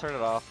 fine. I'll turn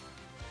it off.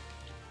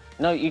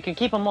 No, you can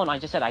keep them on. I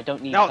just said I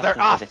don't need. No, they're customs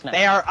for off. this match.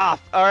 They are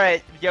off. All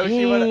right,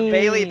 Yoshi.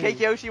 Bailey, Jeez. pick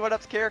Yoshi. What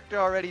up's character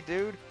already,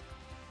 dude?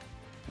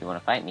 You wanna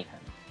fight me? Then?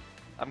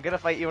 I'm gonna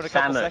fight you in a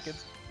couple Samus.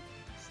 seconds.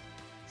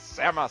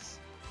 Samus.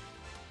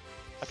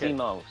 Okay.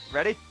 Simos.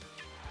 Ready?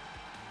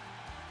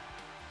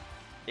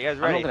 You guys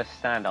I'm ready? not gonna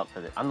stand up for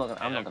this. I'm not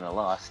gonna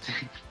last. You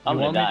I'm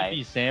want gonna die.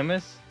 me to be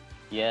Samus?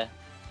 Yeah.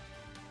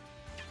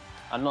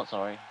 I'm not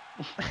sorry.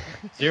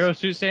 Zero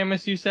Suit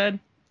Samus, you said?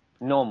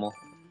 Normal.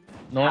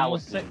 Normal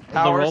Powers. the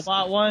Powers.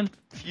 robot one?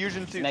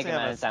 Fusion suit Mega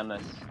Man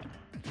Samus.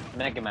 Samus.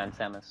 Mega Man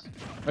Samus.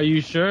 Are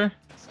you sure?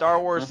 Star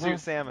Wars Mhm.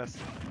 suit Samus.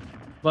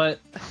 But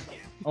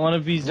I want to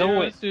be Do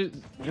Zero it. Suit.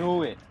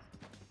 Do it.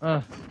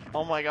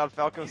 Oh my God,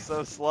 Falco's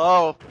so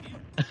slow.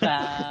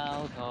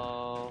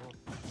 Falco.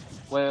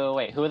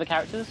 Wait. Who are the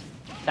characters?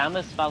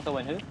 Samus, Falco,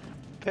 and who?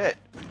 Pit.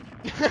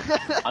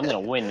 I'm gonna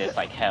win this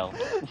like hell.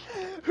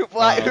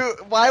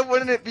 Why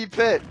wouldn't it be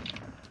Pit?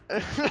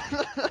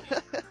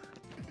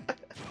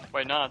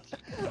 Why not?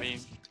 I mean,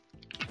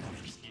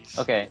 he's-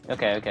 Okay.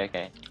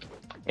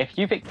 If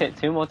you pick Pit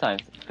 2 more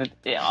times,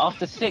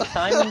 after 6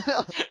 times,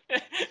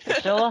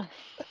 Yoshiller,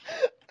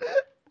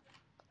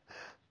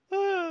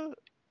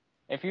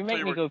 if you make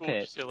Play me go cool,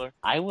 Pit, Yoshiller.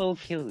 I will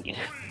kill you.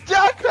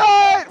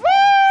 Jackpot!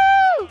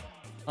 Woo!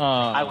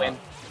 I win.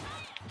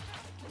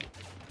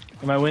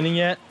 Am I winning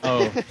yet?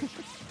 Oh.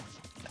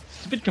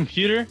 Stupid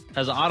computer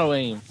has auto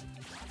aim.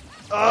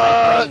 No,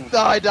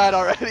 I died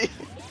already.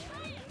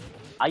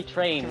 I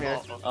train Come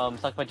here.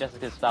 Suck by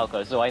Jessica's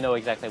Falco, so I know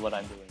exactly what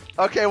I'm doing.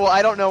 Okay, well,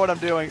 I don't know what I'm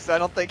doing, so I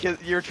don't think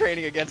your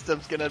training against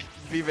him's gonna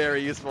be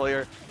very useful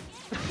here.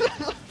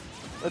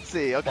 Let's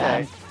see,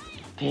 okay.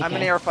 I'm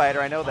an air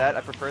fighter, I know that.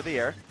 I prefer the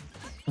air.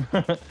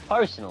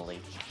 Personally.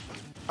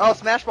 Oh,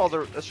 Smash Balls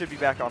should be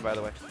back on, by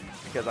the way,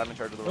 because I'm in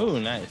charge of the rules. Oh,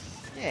 nice.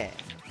 Yeah.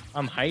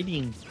 I'm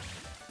hiding.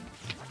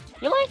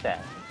 You like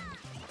that?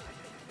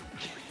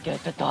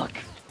 Get the duck.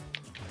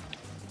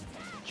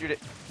 Shoot it.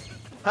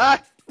 Huh?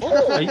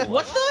 Are you-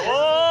 what the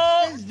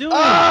Oh! heck is doing?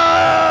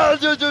 Ah!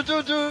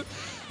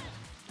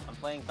 I'm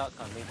playing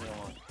Duck-Con, leave me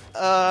alone.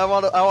 I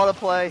wanna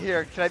play.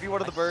 Here, can I be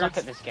one of the birds? I suck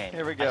at this game.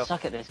 Here we go. I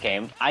suck at this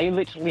game. I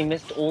literally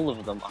missed all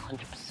of them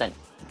 100%.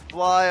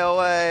 Fly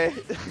away.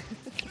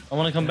 I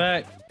want to come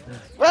back.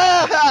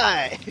 Ah,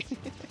 hi!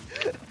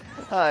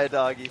 Hi,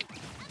 doggy.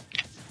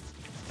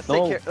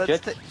 No, Let's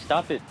just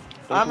stop it.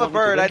 Don't I'm you a want me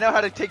to bird. I win? know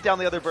how to take down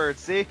the other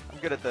birds. See? I'm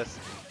good at this.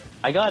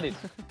 I got it.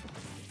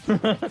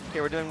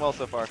 Okay, we're doing well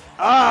so far.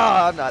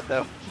 Ah, I'm not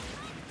though.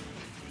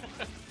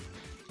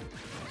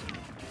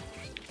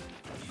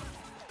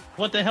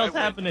 What the hell's I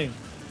win. happening?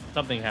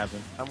 Something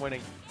happened. I'm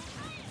winning.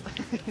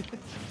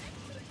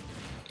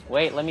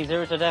 Wait, let me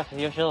 0 to death with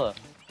Yoshiller.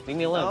 Leave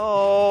me alone.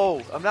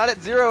 No, I'm not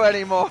at 0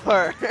 anymore.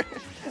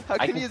 How I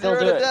can can you still 0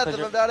 do to it, death 'cause if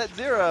you're- I'm not at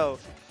 0?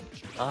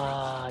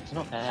 It's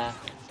not fair.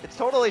 It's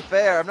totally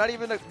fair. I'm not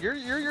even. You're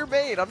your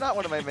main. I'm not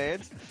one of my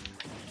mains.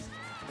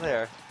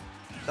 There.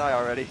 Die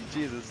already.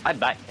 Jesus. I'm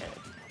back here.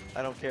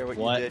 I don't care what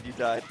What? you did. You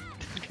died.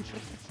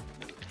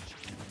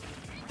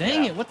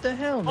 Dang it, what the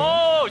hell, man?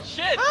 Oh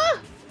shit!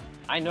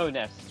 I know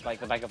Ness like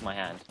the back of my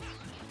hand.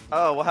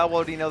 Oh well, how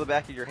well do you know the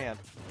back of your hand?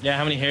 Yeah,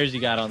 how many hairs you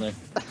got on there?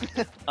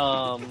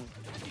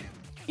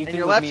 He's In been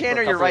your with left me for hand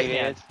a or your couple of right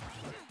hand? years.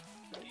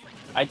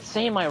 I'd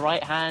say my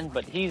right hand,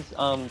 but he's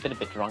been a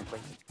bit drunk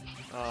lately.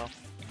 Oh,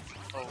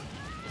 Oh,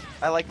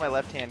 I like my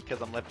left hand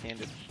because I'm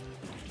left-handed.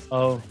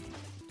 Oh,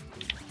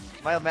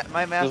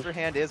 My master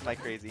hand is my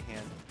crazy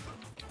hand.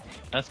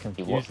 that's He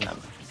was confusing.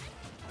 them.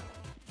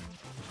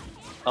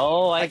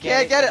 Oh, I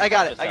can't get it. I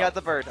got it. I Touch got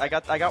the bird. I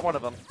got one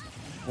of them.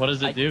 What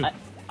does it do?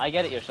 I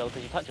get it, Yoshiller,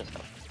 because you touch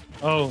yourself.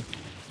 Oh,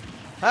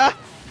 Ha!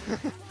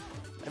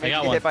 I made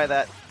got you one. hit by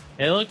that.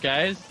 hey, look,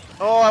 guys.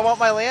 Oh, I want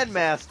my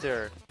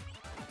landmaster.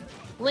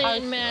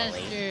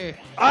 Landmaster.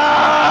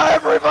 Ah!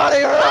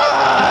 Everybody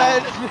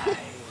run!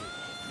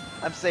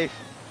 I'm safe.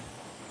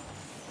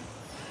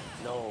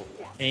 No.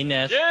 Hey,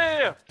 Ness.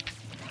 yeah!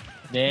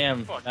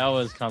 Damn, that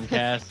was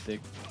Comcastic.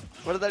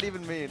 What does that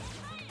even mean?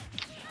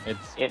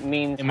 It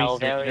means It how means your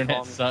very internet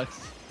bomb.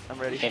 sucks. I'm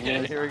ready. It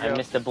means Here we I go.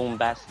 missed the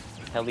bombast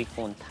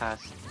telephone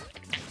task.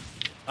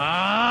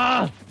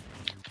 Ah!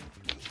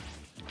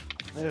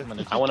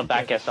 I want to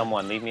back at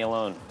someone. Leave me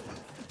alone.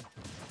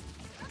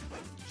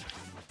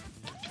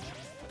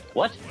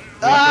 What?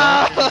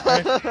 Ah!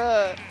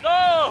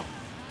 No!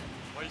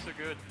 Why are you so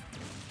good?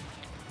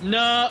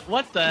 No,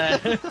 what the?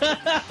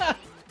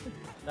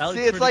 That looks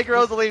See, it's pretty like cool.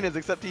 Rosalina's,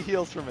 except he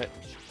heals from it.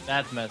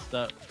 That's messed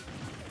up.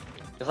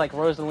 It's like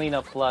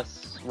Rosalina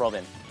plus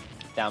Robin.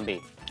 Down B.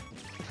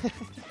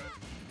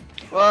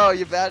 Whoa,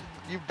 you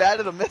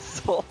batted a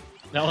missile.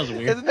 That was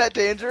weird. Isn't that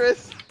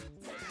dangerous?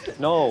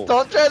 No.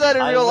 Don't try that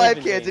in I real live life,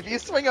 in kids. danger. If you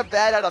swing a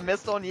bat at a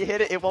missile and you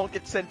hit it, it won't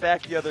get sent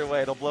back the other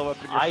way. It'll blow up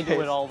in your I face.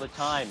 do it all the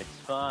time. It's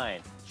fine.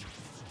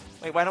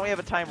 Wait, why don't we have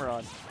a timer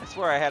on? I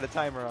swear I had a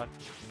timer on.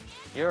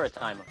 You're a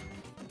timer.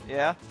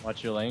 Yeah?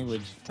 Watch your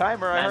language.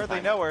 Timer, I Man hardly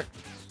timer. know her.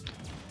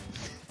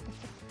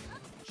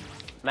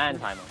 Man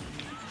timer.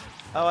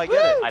 Oh, I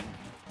get it.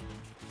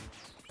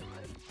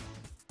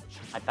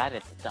 I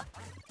batted the duck.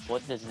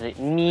 What does it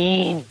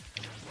mean?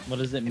 What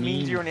does it It mean?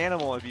 means you're an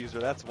animal abuser,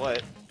 that's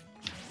what.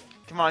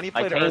 Come on, you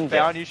played tamed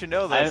Earthbound, it. you should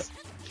know this.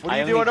 What do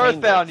you I do on only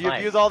tamed it, Earthbound? You fine.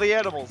 abuse all the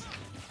animals.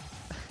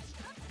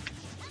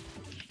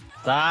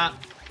 Stop.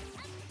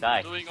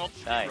 Die. Doing all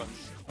Die.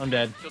 runs. I'm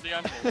dead. Kill the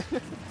animals.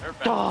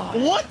 Earthbound.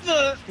 Die. What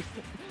the?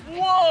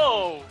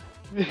 Whoa!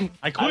 I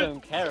I quit.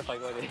 don't care if I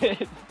got hit.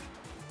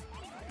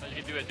 No, you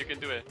can do it, you can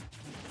do it.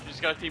 You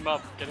just gotta team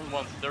up, get him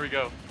once. There we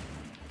go.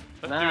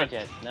 Let's Nah, do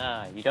it. Jetz,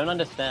 nah. You don't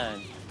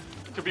understand.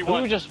 Could be Who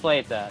one. just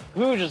played that?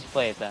 Who just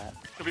played that?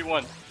 Could be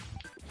one.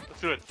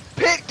 Let's do it.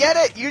 Pit, get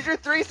it! Use your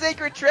 3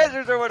 sacred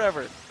treasures or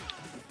whatever.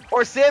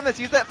 Or Samus,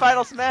 use that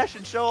final smash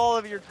and show all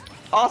of your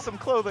awesome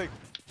clothing.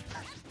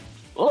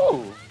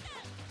 Ooh.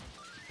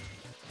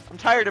 I'm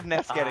tired of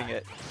Ness getting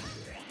it.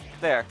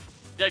 There.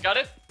 Yeah, got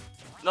it?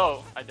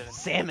 No, I didn't.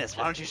 Samus,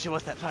 why don't you show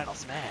us that final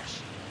smash?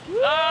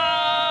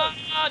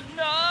 Ah,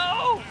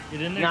 no!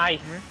 Get in there. Nice.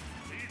 Gamer.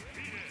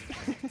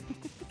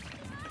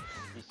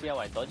 You see how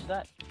I dodged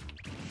that?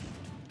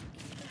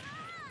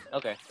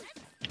 Okay.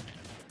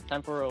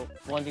 Time for a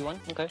 1v1?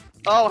 Okay.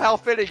 Oh, how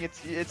fitting!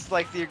 It's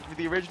like the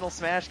original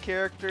Smash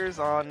characters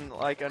on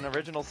like an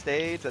original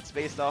stage that's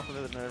based off of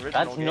an original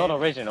That's game. not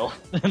original.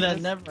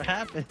 That never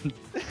happened.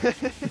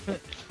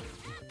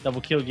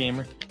 Double kill,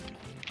 gamer.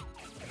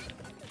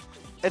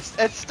 It's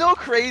still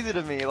crazy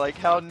to me, like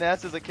how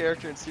Ness is a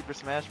character in Super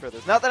Smash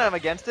Brothers. Not that I'm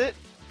against it,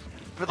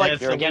 but like Yeah,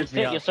 You're so against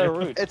weird it, me you're out. so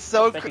rude. it's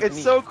so Especially to it's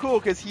me. so cool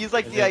because he's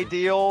like Is the it?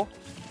 ideal,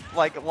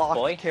 like locked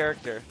Boy?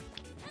 character.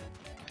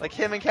 Like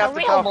him and Captain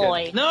real Falcon.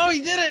 boy. No, he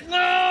did it.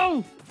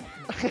 No.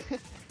 Remember,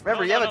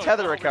 No, you have no, a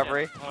tether no,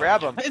 recovery. yeah.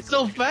 Grab him. It's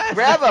so fast.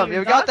 Grab I him.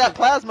 You got that it.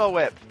 plasma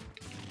whip.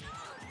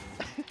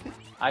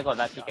 I got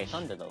that PK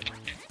Thunder though.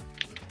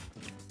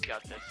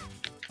 Got this.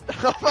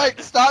 Oh my!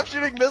 Stop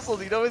shooting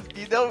missiles. You know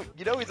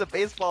he's a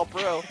baseball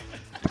pro.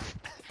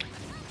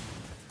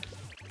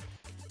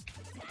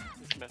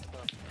 It's messed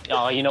up.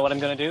 Oh, you know what I'm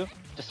gonna do?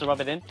 Just to rub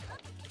it in?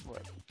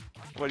 What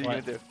are you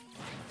What? gonna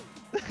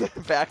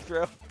do? Back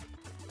throw.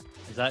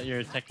 Is that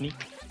your technique?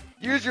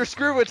 Use your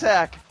screw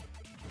attack.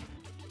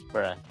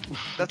 Bruh.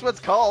 That's what it's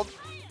called.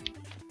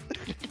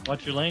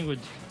 Watch your language.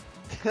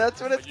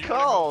 That's what it's you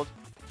called.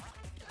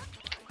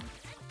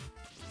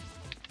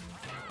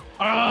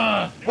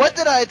 Ah! What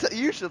did I tell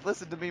you? Should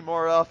listen to me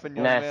more often,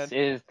 young Ness man.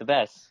 is the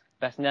best.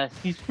 Best Ness.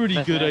 He's pretty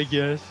Best good, I Ness.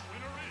 guess.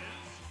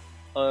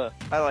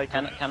 I like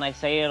him. Can I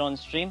say it on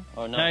stream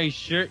or no? Nice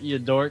shirt, you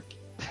dork.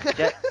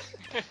 Jet-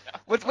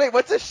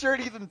 What's this shirt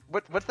even?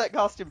 What's that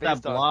costume That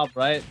based on? blob,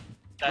 right?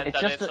 it's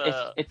just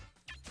it's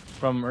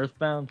From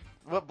Earthbound.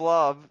 What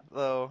blob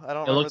though? I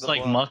don't. It remember looks the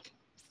like blob. muck.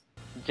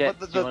 Jet.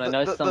 What, Do you wanna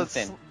know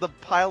something? The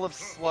pile of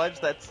sludge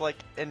that's like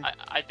in.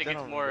 I think I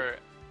it's don't more.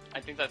 I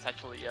think that's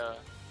actually a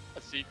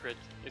secret.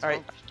 It's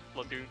Alright.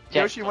 more Platoon.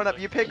 Yoshi went up.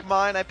 You pick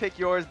mine. I pick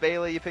yours.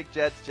 Bailey, you pick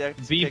Jetz. Jetz,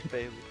 you Beef. pick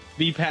Bailey.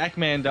 Be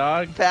Pac-Man,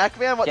 dog.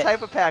 Pac-Man. What Yes.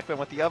 type of Pac-Man?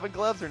 With the oven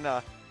gloves or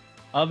not?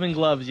 Oven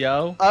gloves,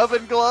 yo.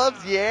 Oven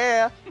gloves.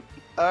 Yeah.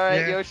 All right,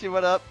 Yeah. Yoshi.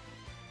 What up?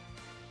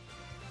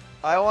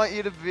 I want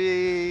you to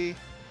be.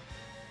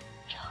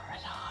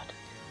 Charizard.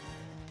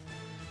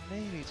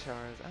 Maybe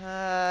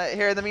Charizard.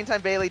 Here, in the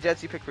meantime, Bailey,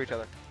 Jetz, you pick for each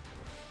other.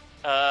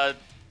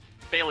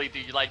 Bailey, do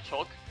you like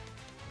chalk?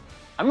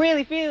 I'm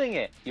really feeling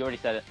it. You already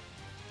said it.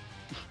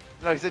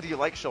 No, he said you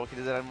like Shulk. He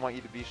didn't want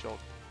you to be Shulk.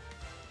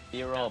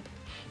 Be a Rob.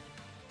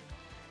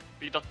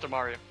 Be Dr.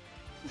 Mario.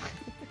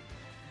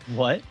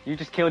 What? You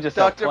just killed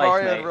yourself Dr. twice,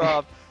 Mario mate. and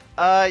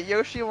Rob.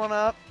 Yoshi went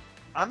up.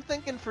 I'm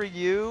thinking for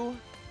you.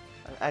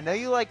 I know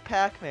you like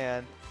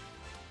Pac-Man.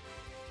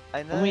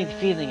 I know. I'm really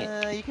feeling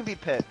it. You can be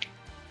Pit.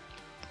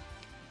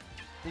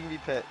 You can be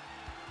Pit.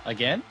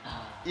 Again?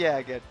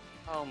 Yeah, good.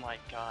 Oh my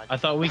god. I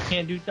thought we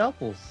can't do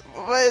doubles.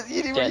 But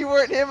you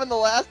weren't him in the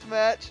last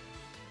match.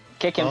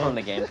 Kick him Oh. from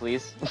the game,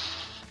 please.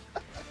 I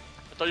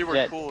thought you were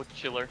Jetz. cool,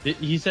 Chiller.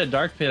 He said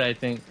Dark Pit, I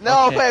think.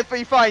 No, Okay.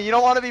 but fine. You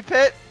don't want to be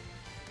Pit?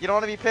 You don't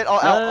want to be Pit?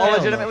 I'll No.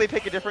 legitimately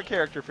pick a different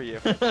character for you.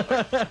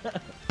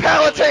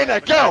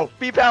 Palutena, go!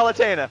 Be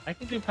Palutena. I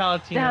can do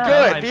Palutena. Yeah.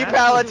 Good, My be master-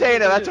 Palutena.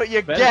 That's what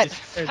you Better get.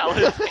 be-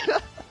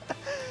 Palutena.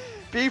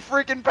 Be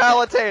freaking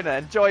Palutena.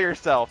 Enjoy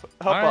yourself.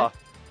 Alright.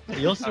 Hoppa.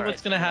 You'll see Alright,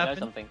 what's gonna I know happen.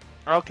 something.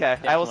 Okay, I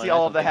will Definitely see know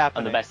all of the something.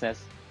 happening. On the bestness.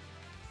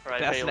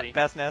 Alright, Best, Bailey.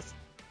 bestness.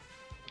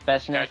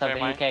 Bestness Character of the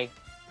am I? UK.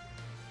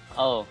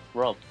 Oh,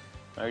 Rob.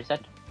 Already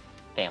said?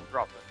 Damn.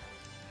 Robert.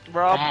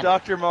 Rob, Man.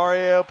 Dr.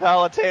 Mario,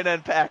 Palutena,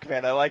 and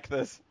Pac-Man. I like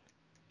this.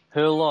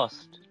 Who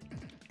lost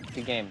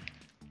the game?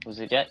 Was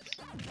it Jetz?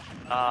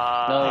 No,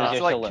 it was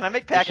so, like, Yoshiller. can I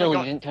make Pac-Man Yoshiller, go-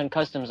 you didn't turn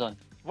customs on.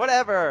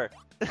 Whatever.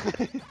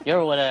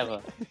 You're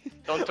whatever.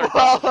 Don't turn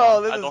Whoa,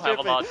 customs this on. I is don't have a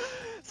stupid. lot.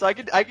 So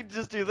I could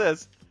just do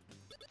this.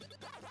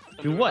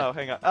 Do what? Oh,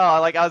 hang on. Oh,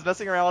 like I was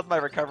messing around with my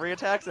recovery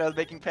attacks and I was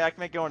making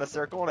Pac-Man go in a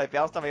circle and I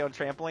bounced on my own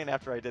trampoline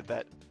after I did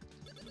that.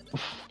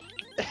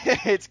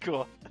 It's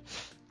cool.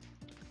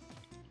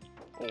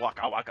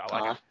 Waka waka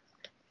waka.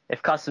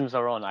 If customs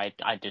are on, I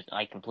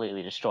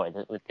completely destroy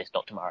with this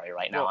Dr. Mario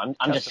right now. Well,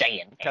 I'm just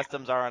saying.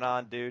 Customs aren't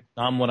on, dude.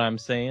 What I'm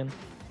saying.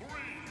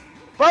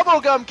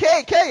 Bubblegum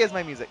K is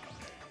my music.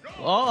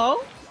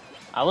 Oh.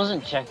 I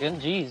wasn't checking,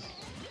 jeez.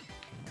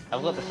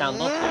 I've got the sound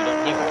off so you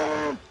don't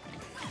hear it.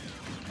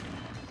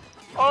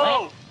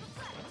 Oh!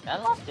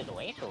 That lasted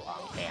way too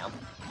long, Sam.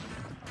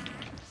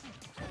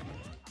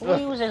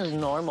 Who uses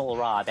normal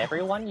Rob?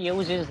 Everyone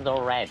uses the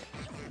red.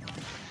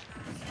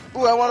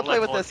 Ooh, I want I'll to play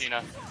let with this.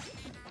 Valentina.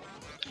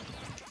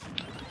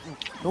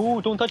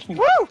 No, don't touch me.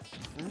 Woo!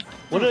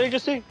 What did I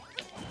just say?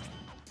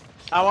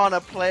 I want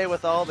to play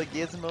with all the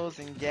gizmos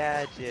and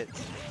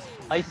gadgets.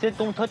 I said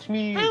don't touch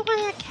me. want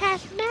to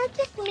cast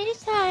magic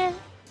missile.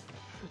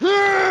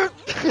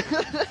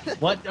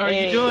 What are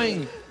Hey. you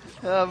doing?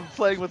 I'm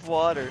playing with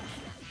water.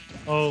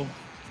 Oh.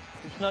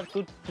 It's not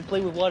good to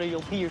play with water,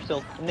 you'll pee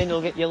yourself, and then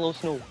you'll get yellow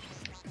snow.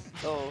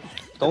 Oh.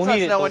 Don't It's not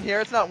eat it, snowing don't-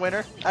 here. It's not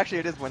winter. Actually,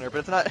 it is winter, but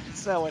it's not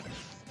snowing.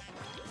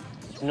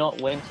 It's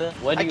not winter.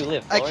 Where do you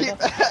live, Florida?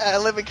 I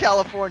live in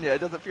California. It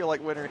doesn't feel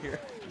like winter here.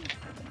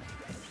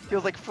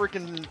 Feels like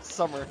freaking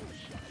summer.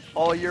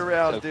 All year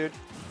round, So- dude.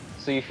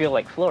 So you feel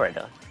like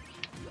Florida?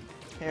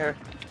 Here.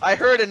 I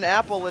heard an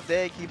apple a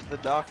day keeps the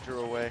doctor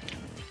away.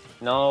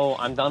 No,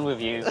 I'm done with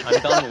you.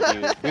 I'm done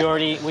with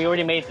you. We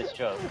already made this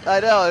joke. I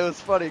know, it was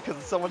funny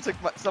because someone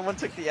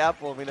took the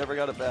apple and we never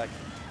got it back.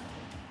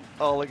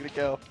 Oh, look at it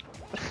go.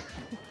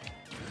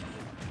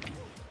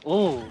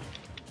 Ooh.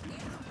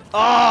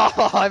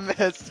 Oh, I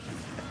missed.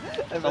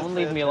 Someone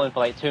leave me alone for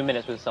like 2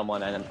 minutes with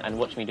someone and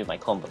watch me do my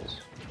combos.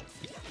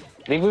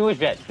 Leave me with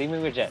Jetz. Leave me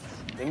with Jetz.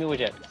 Leave me with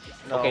Jetz.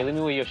 No. Okay, leave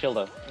me with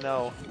Yoshiller.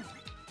 No.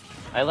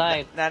 I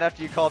lied. Not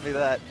after you called me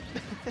that.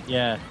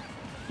 Yeah.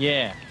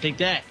 Yeah. Take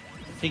that.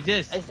 Take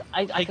this.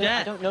 I Take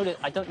that.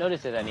 don't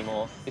notice it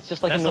anymore. It's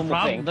just like That's a the normal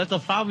problem. thing. That's the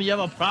problem. You have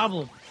a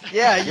problem.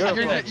 Yeah,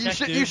 You're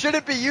you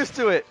shouldn't be used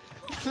to it.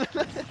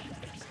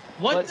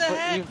 What the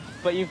heck?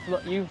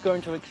 You've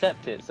grown to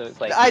accept it, so it's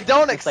like I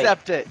don't it's like-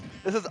 accept it.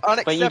 This is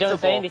unacceptable. But you don't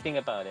say anything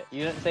about it.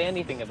 You don't say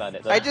anything about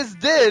it. Though. I just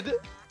did.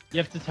 You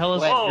have to tell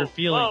us Wait. what you're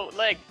feeling. Whoa,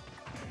 leg.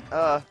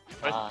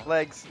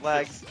 Legs.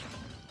 Like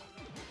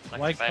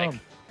Why a bag. come?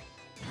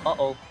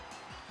 Uh-oh.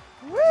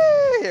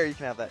 Whee! Here, you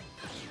can have that.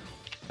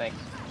 Thanks.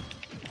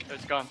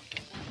 It's gone.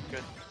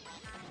 Good.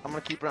 I'm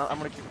gonna keep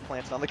it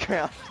planted on the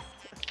ground.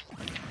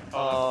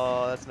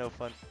 Oh, Oh, that's no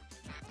fun.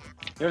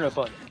 You're no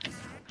fun.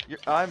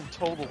 I'm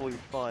totally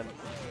fun.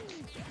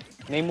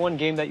 Name one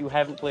game that you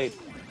haven't played.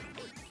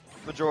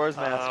 Majora's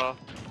Mask.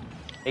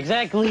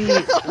 Exactly.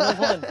 No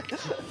fun.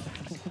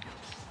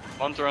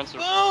 Monster Hunter.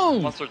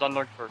 Boom! Monster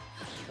Unlocked for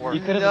 4.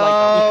 You could have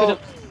No. like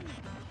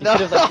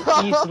you could have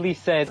like easily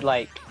said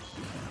like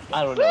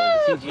I don't know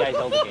the CGI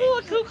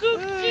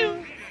Zelda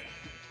game.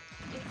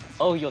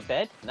 Oh, you're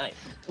dead? Nice.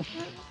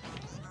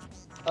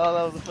 Oh,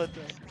 that was a fun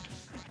thing.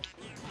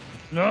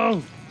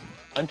 No!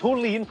 I'm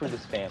totally in for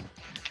this, fam.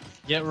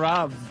 Get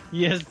robbed.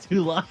 He has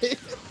 2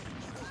 lives.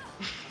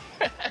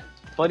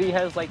 But he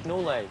has like no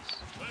lives.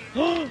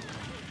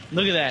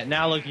 Look at that.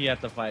 Now looking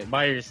at the fight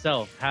by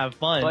yourself. Have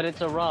fun. But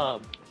it's a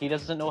Rob. He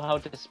doesn't know how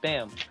to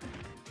spam.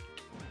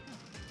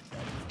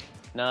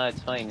 Nah,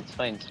 it's fine. It's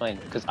fine. It's fine.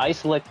 Because I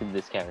selected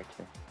this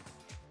character.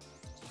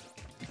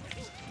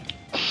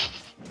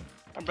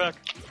 I'm back.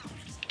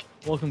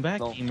 Welcome back,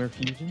 No. Gamer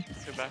Fusion.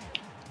 Let's go back.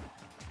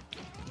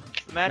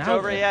 Is the match Now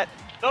over then. yet?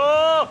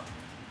 No!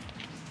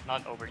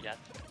 Not over yet.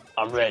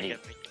 I'm ready.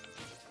 Get me.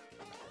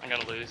 I'm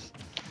gonna lose.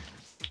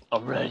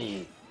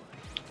 Already.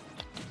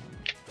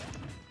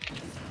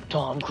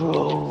 Tom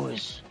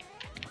Cruise.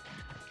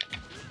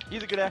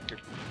 He's a good actor.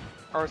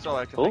 Or still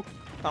actor. Who?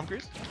 Tom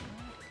Cruise?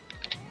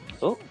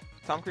 Oh,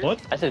 Tom Cruise?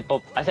 What? I said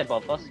Bob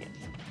Hoskins.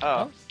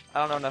 Oh, I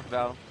don't know enough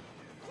about him.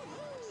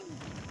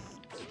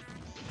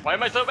 Why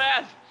am I so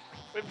bad?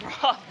 With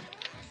Rob.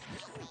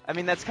 I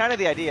mean, that's kind of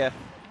the idea.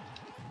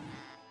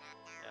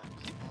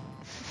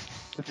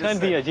 The Just time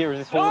the saying. idea is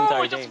this whole No,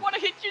 entire I just game. want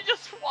to hit you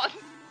just once.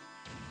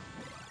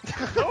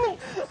 No.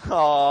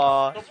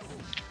 Aww. Nope.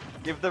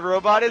 Give the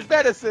robot his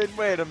medicine.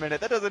 Wait a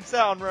minute, that doesn't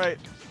sound right.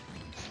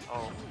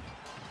 Oh,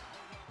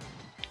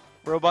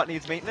 Robot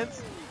needs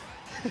maintenance?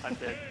 I'm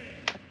dead.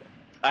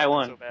 I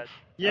won. So bad.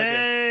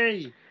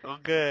 Yay!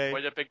 Okay.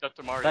 Why did I pick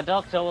Dr. Mario? The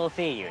doctor will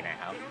see you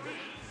now.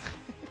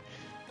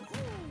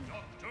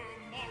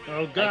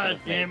 Oh god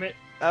damn it!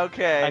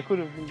 Okay. could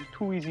have been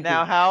too easy.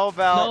 Now how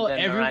about... No, then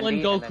everyone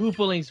Randy, go and then-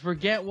 Koopalings.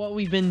 Forget what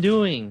we've been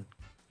doing.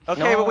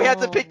 Okay, but we have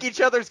to No. pick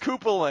each other's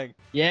Koopaling.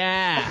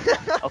 Yeah.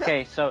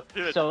 Okay, so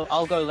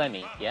I'll go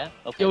Lemmy, yeah?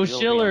 Okay. Yo, you'll agree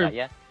on Schiller. that,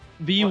 yeah?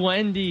 Be What?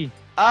 Wendy.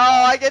 Oh,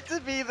 I get to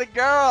be the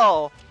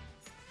girl.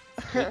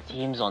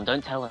 Team's on,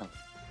 don't tell him.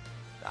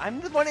 I'm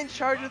the one in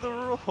charge of the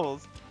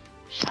rules.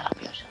 Shut up,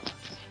 Yoshiller.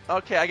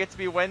 Okay, I get to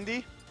be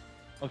Wendy.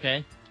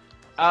 Okay.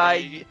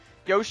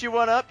 Yoshi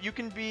one up. You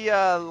can be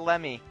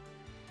Lemmy.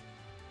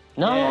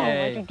 No,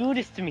 Yay. why'd you do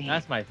this to me?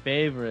 That's my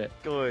favorite.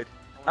 Good.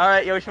 All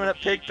right, Yoshi one up.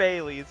 Pick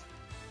Bailey's.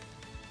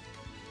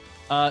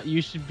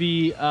 You should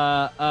be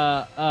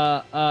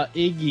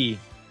Iggy.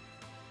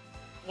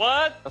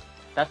 What?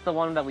 That's the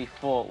one that we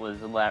thought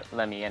was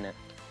Lemmy in it.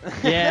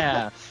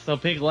 Yeah. So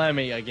pick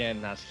Lemmy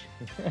again. Not just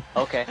kidding.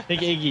 Okay. Pick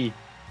Iggy.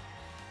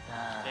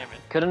 Damn it.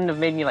 Couldn't have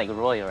made me like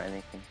Roy or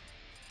anything.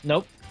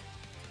 Nope.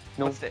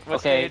 No. What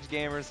Okay. stage,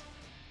 gamers?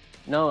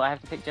 No, I have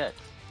to pick Jetz.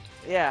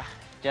 Yeah.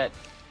 Jetz.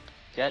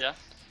 Jetz.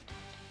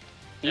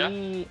 Yeah.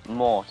 E.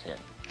 Morton.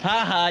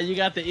 Haha, you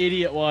got the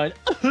idiot one.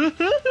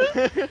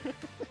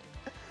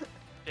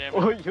 Damn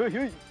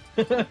it.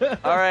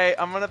 All right,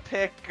 I'm gonna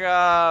pick.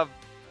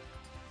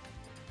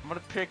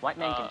 White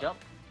man can jump.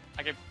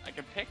 I can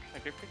pick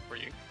for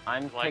you.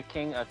 I'm like-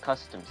 picking a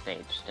custom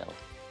stage still.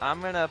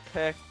 I'm gonna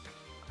pick.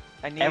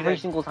 I need Every a,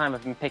 single time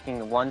I've been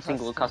picking one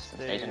single Custom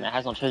custom stage and stage. it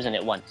has not chosen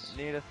it once.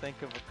 Need to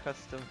think of a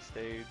custom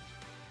stage.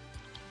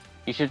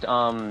 You should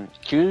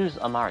choose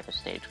a Mario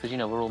stage because you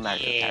know we're all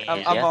Mario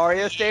characters. A Yeah?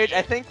 Mario stage.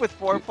 I think with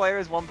 4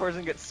 players, one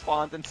person gets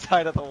spawned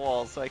inside of the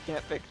wall, so I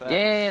can't pick that.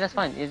 Yeah, that's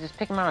fine. You just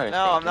pick a Mario stage.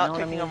 No, I'm you not know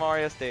what I picking a mean?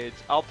 Mario stage.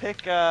 I'll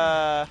pick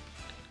A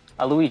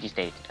Luigi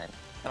stage then.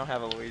 I don't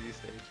have a Luigi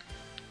stage.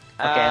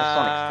 Okay, a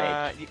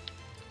Sonic stage.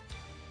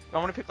 I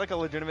want to pick like a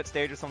legitimate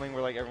stage or something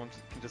where like everyone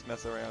can just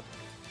mess around.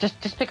 Just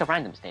pick a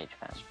random stage,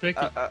 fam. Pick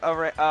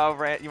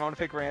You want to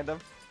pick random?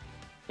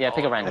 Yeah,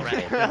 pick a Oh, random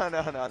random. stage.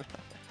 no.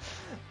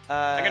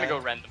 I'm gonna go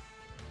random.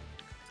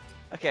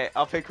 Okay,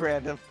 I'll pick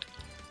random.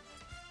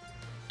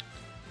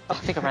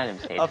 Just pick a random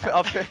stage.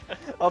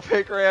 I'll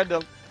pick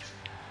random.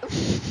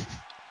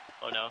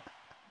 Oh no.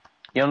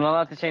 You're not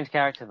allowed to change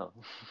character though.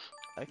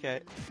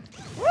 Okay.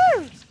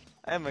 Woo!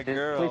 I'm a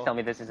girl. Please tell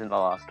me this isn't the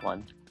last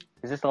one.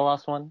 Is this the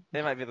last one?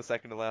 It might be the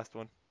second to last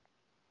one.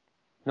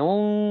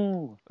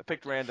 No. I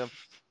picked random.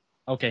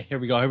 Okay, here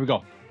we go.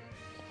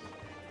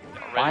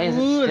 Why is it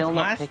Ooh, still it's not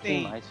my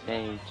picking stage. my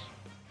stage?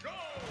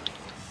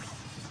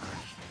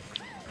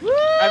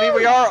 I mean,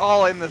 we are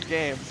all in this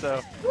game,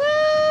 so.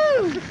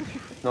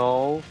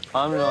 No,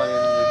 I'm not in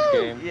this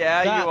game.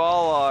 Yeah, Stop. you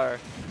all are.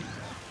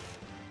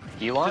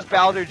 You want? Just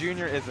Bowser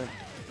Jr. isn't.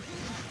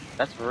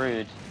 That's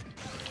rude.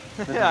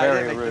 This is Yeah, I didn't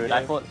very make the rude. I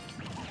game. thought.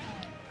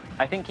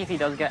 I think if he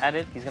does get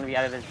added, he's gonna be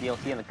added as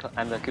DLC,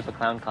 and the Koopa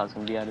Clown card's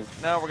gonna be added.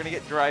 No, we're gonna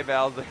get dry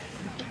Bowser.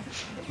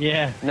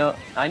 Yeah. No,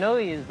 I know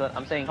he is, but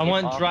I'm saying. I if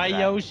want after Dry that-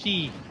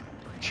 Yoshi.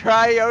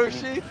 Dry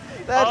Yoshi?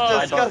 That's Oh,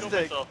 I don't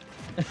disgusting. know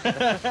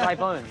myself. Dry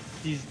bones.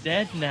 He's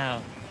dead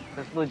now.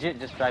 That's legit,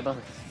 just dry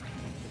bones.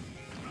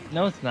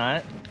 No, it's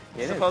not.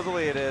 It is.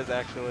 Supposedly it is,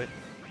 actually.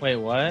 Wait,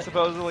 what?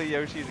 Supposedly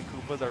Yoshis and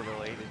Koopas are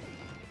related.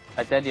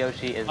 A dead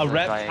Yoshi is A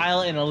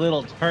reptile and a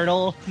little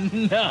turtle?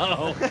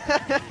 No.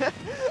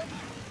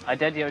 A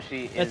dead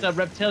Yoshi is. It's a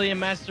reptilian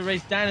master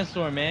race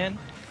dinosaur, man.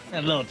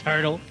 That little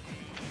turtle.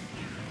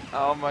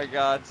 Oh my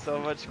god, so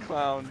much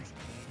clowns.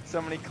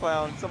 So many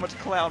clowns, so much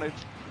clownage.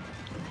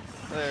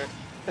 There.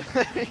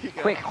 There you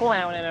go. Quick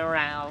clowning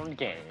around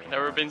game.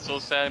 Never been so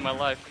sad in my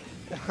life.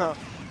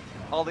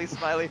 All these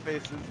smiley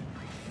faces.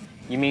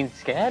 You mean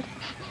scared?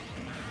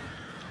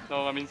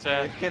 No, I mean You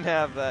sad. can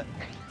have that.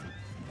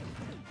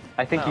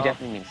 I think you No.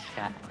 definitely mean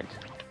scared.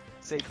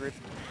 Sacred.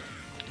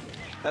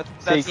 That's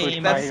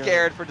Sacred fire.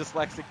 scared for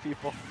dyslexic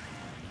people.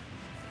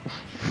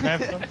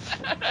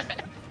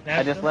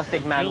 A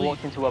dyslexic man Really?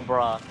 walked into a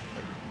bra.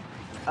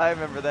 I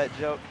remember that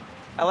joke.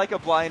 I like a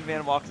blind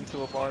man walks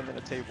into a bar and then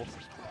a table.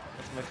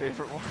 That's my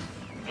favorite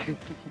one.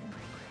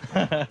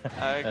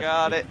 I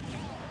got it.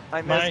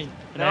 I missed. Mine.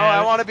 No,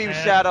 I want to be Nah.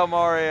 Shadow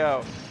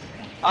Mario.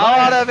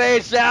 I want to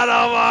be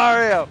Shadow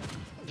Mario.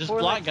 Just For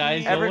the block,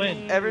 guys. team. You'll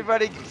win.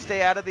 Everybody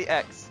stay out of the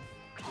X.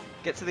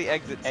 Get to the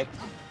exits. X.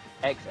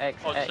 Oh,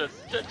 XXX.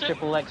 shit.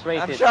 Triple X I'm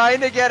rated.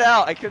 trying to get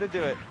out. I couldn't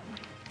do it.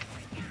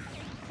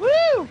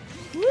 Woo!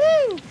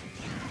 Woo!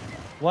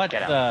 What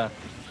Get the?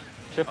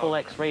 Triple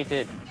X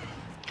rated.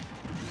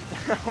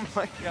 Oh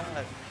my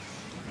god.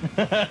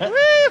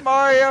 Woo!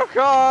 Mario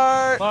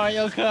Kart!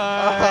 Mario Kart!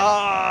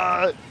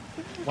 Ah,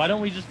 Why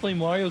don't we just play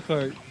Mario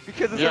Kart?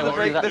 because this Yeah, is,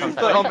 we'll do that this is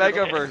the sometime.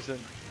 Omega version.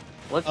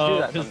 Let's Oh, do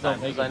that 'cause sometime,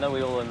 they'll because make I know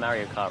we all learn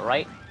Mario Kart,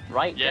 right?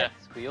 Right, Yeah.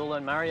 Jetz? We all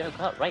learn Mario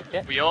Kart, right,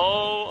 Jetz? We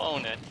all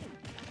own it.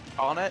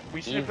 On it?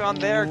 We should have gone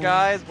there,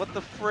 guys. What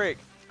the frick?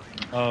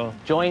 Oh,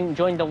 Join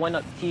the One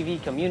Up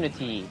TV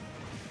community.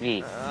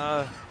 V.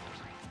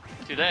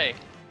 Today.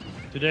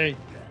 today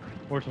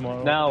or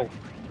tomorrow. Now.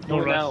 No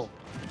Do it rush. now.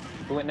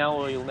 Do it now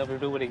or you'll never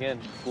do it again.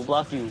 We'll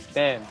block you.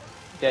 Bam.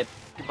 Dead.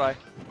 Goodbye.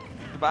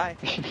 Goodbye.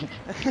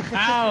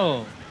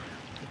 Ow!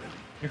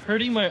 You're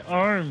hurting my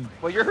arm.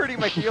 Well, you're hurting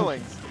my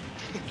feelings.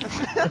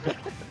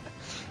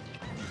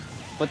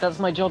 But that's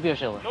my job,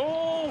 Yoshiller.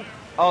 No!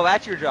 Oh,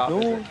 that's your job.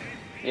 is No. it?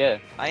 Yeah.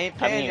 I ain't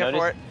Haven't paying you you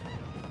for it.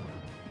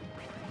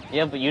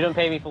 Yeah, but you don't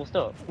pay me full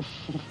stop.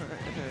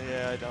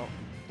 Yeah, I don't.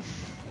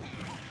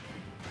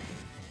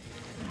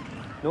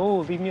 No,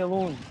 leave me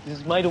alone. This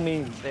is my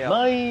domain. Stay out.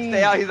 Mine.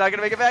 Stay out. He's not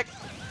gonna make it back.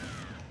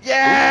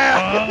 Yeah!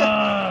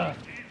 Ah!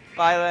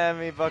 Bye,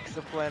 Lammy. Bucks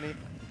aplenty.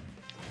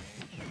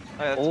 Oh,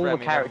 that's All Remy,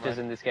 the never characters mind.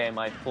 in this game,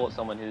 I fought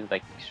someone who's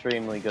like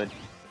extremely good.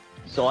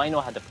 So I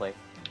know how to play.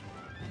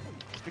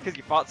 Just because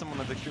you fought someone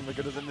that's extremely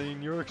good doesn't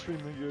mean you're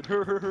extremely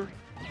good.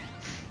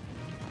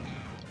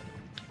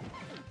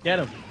 Get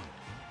him.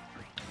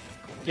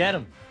 Get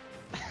him.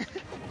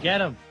 Get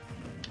him.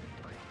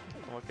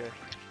 Okay.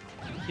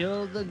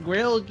 Kill the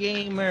grill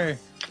gamer.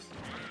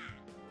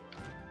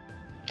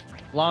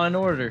 Law and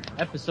Order,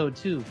 episode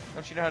 2.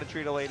 Don't you know how to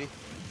treat a lady?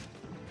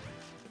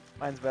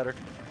 Mine's better.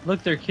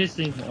 Look, they're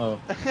kissing. Oh.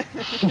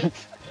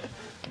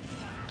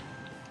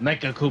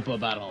 Mecha Koopa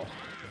battle.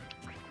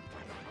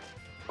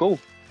 Go.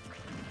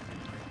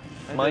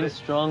 I did Mine's it.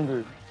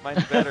 stronger.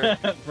 Mine's better.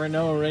 For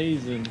no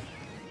reason.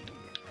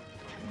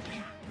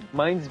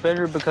 Mine's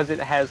better because it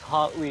has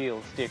Hot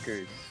Wheels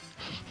stickers.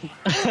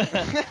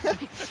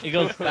 It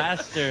goes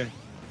faster.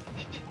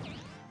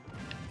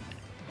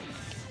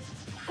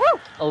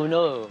 Oh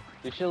no,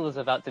 Yoshiller's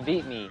about to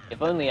beat me.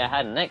 If only I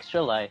had an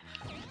extra life.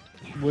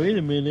 Wait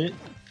a minute.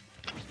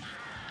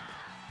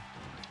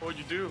 What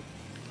you do?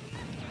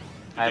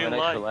 I have an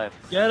didn't extra lie. life.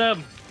 Get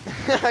him.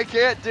 I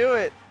can't do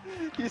it.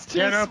 He's too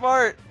Get up.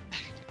 smart.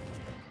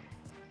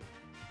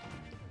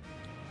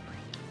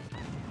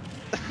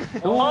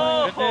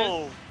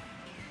 Oh!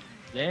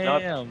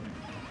 Damn.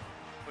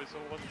 Wait, so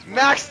what's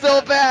Mac's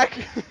still back.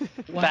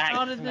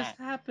 How did this smack.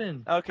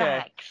 happen? Okay.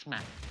 Back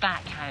smack.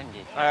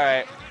 Backhanded. All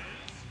right.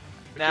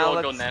 Now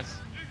Now go let's. Ness.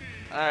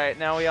 All right.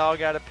 Now we all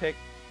gotta pick.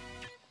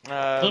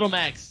 Little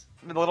Max.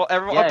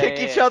 Everyone. Yeah, pick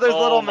yeah, each yeah. other's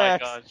Oh little my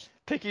Max. gosh.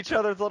 Pick each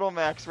other's little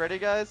Max. Ready,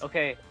 guys?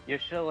 Okay,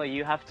 Yoshiller,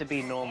 you have to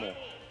be normal.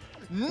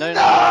 No. no.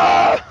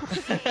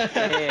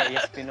 Yeah, you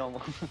have to be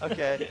normal.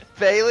 Okay.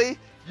 Bailey,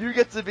 you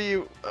get to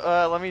be.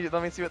 Let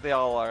me see what they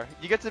all are.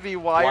 You get to be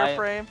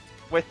wireframe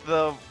with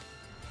the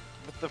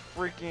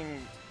freaking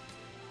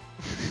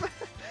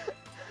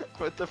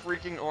with the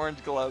freaking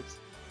orange gloves.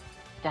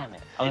 Damn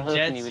it. Hey, I was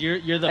hoping you Jetz,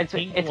 would... you're the it's,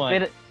 pink it's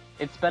one.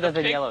 It's better The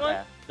than pink yellow one?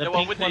 hair. The The one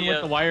pink with one the,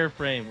 with the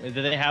wireframe.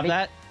 Do they have Make-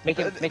 that? Make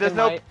him There's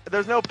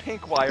white. no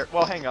pink wire.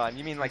 Well, hang on.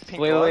 You mean like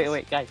pink Wait, gloves?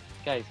 wait, guys.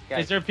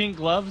 Is there pink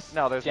gloves?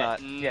 No, there's Jet. not.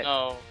 Jet.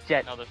 No.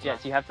 Jet, No, there's Jet,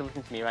 not. you have to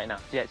listen to me right now.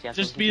 Jet, you have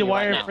to Just listen be to the me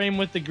right now. wireframe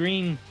with the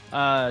green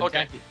Okay.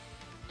 jacket.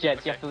 Jet,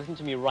 Okay. you have to listen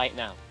to me right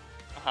now.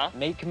 Uh-huh.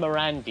 Make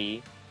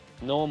Mirandi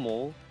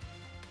normal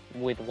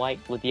with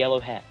yellow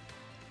hair.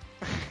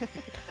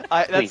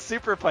 That's Please.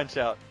 super punch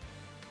out.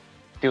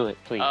 Do it,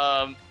 please.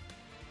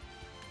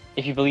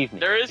 If you believe me.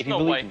 There is if you no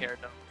believe white me. hair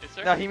though. Is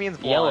there? No, he means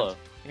blonde. Yellow.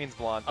 He means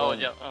blonde. Oh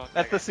yeah. Oh,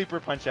 That's okay. the super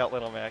punch out,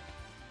 little Mac.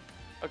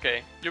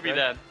 Okay, you be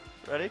Ready? that.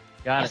 Ready?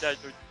 Got it.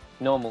 That dude.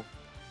 Normal.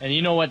 And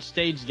you know what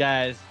stage,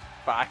 guys?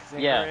 Boxing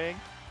Yeah. ring.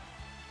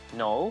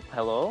 No,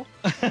 hello?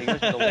 You go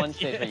to the one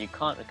stage where you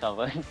can't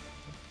recover.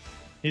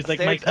 He's like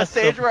stage, my a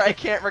custom. stage where I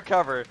can't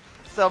recover.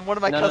 One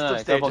of my no, custom go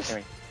stages. boxing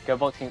ring.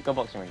 Go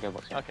boxing ring.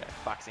 Okay,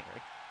 boxing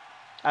ring.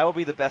 I will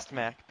be the best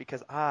Mac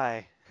because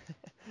I'm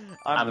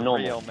I'm the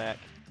normal. real Mac.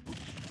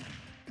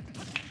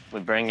 We're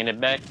bringing it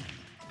back.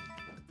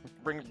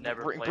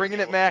 Never played Bringing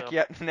it Halo, Mac so-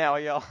 yet now,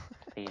 y'all.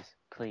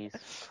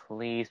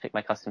 Please pick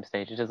my custom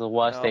stage. It is the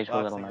worst No, stage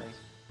for Little boxing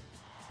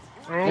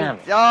Max. ring. Damn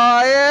it.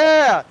 Oh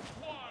yeah!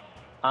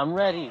 I'm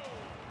ready.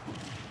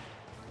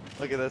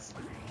 Look at this.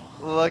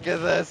 Look at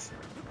this.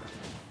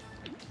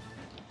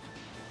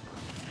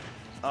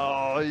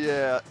 Oh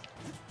yeah.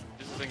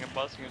 This isn't a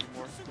buzzing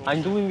anymore. Cool.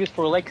 I'm doing this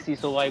for Lexi,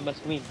 so I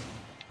must win.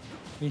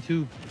 Me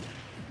too.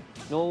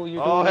 No,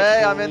 you're Oh doing it hey,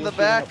 for I'm in the Yoshiro.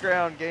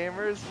 background,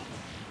 gamers.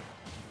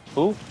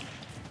 Who?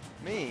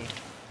 Me,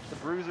 the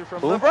bruiser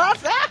from Who? the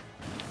Bronx. Ah!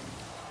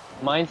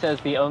 Mine says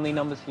the only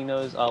numbers he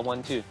knows are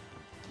 1, 2.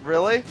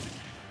 Really?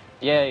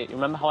 Yeah, you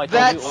remember how I told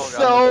That's you?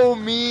 so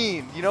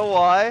mean. You know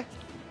why?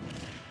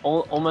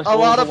 Almost A all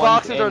lot the of ones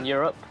boxes in are-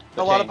 Europe.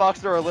 A lot of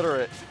boxers are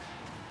illiterate.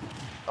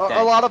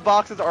 A lot of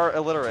boxes are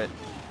illiterate.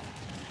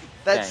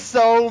 That's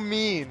so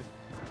mean.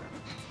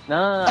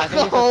 No, I think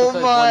it's just Oh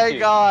because my 1-2.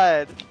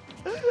 god.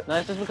 No,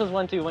 it's just because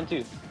 1-2,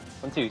 1-2.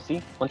 1-2,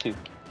 see? 1-2.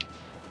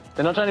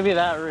 They're not trying to be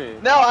that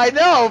rude. No, I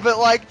know, but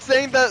like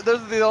saying that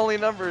those are the only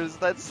numbers,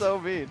 that's so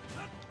mean.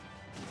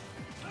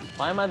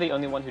 Why am I the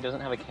only one who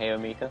doesn't have a KO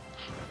meter?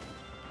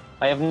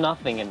 I have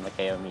nothing in the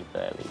KO meter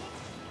at least.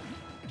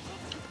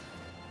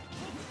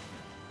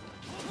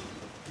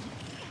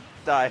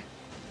 Die.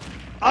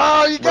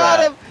 Oh, you got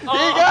him! You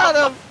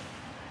got him!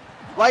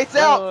 Lights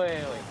out! Wait.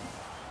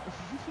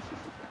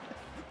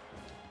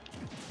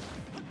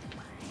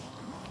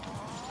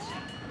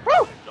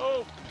 Woo! No.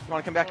 You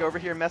wanna come back over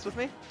here and mess with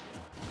me?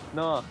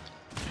 No.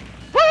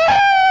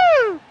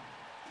 Woo!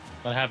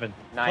 What happened?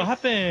 Nice. What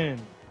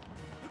happened?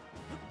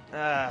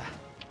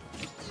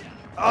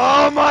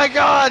 Oh my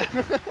god!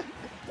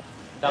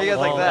 How you guys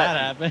like Oh, that?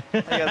 happened. How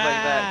you guys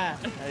like that?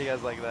 How you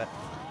guys like that?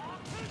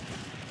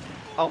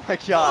 Oh my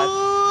god.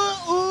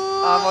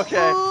 I'm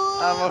okay.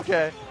 I'm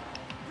okay.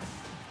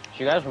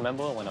 Do you guys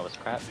remember when I was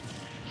crap?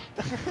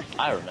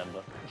 I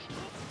remember.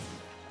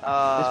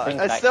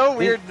 brings It's back- so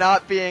weird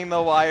not being the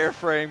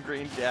wireframe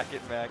green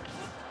jacket mech.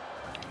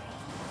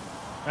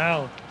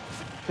 Ow.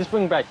 This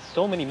brings back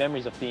so many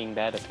memories of being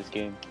bad at this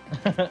game.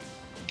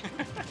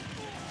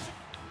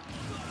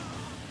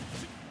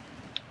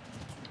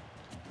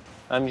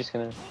 I'm just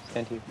gonna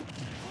stand here.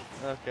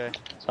 Okay.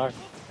 Sorry.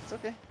 It's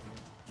okay.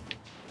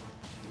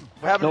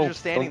 What happened to No, just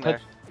standing don't there?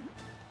 touch.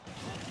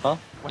 Huh?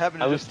 What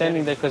happened to I was just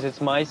standing there because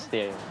it's my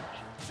stage.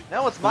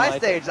 No, it's my my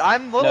stage.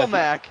 I'm Little if you-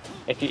 Mac.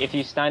 If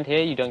you stand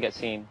here, you don't get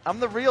seen. I'm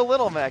the real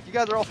Little Mac. You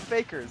guys are all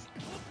fakers.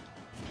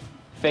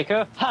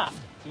 Faker? Ha!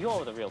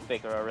 You're the real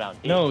faker around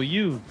here. No,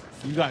 you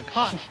got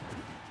caught.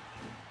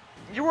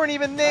 You weren't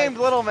even named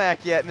Little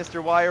Mac yet,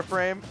 Mr.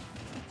 Wireframe.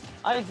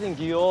 I think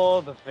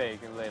you're the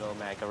fake little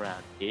Mac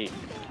around here.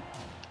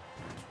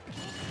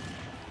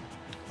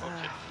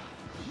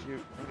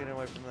 Shoot, I'm getting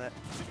away from that.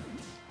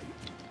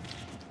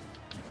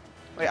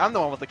 Wait, I'm the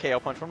one with the KO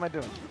punch. What am I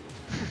doing?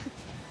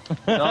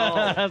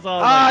 No. That's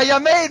all. Ah, you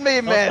made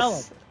me tell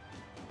miss! him.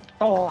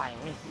 Oh, I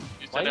missed.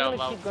 You Why said do it you out always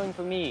loud. keep going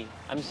for me?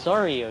 I'm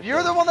sorry, Yoshi.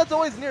 You're the one that's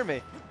always near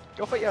me.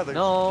 Go fight the others.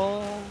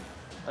 No.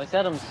 I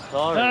said I'm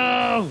sorry.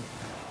 No!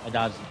 I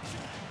dodged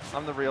it.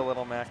 I'm the real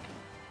Little Mac.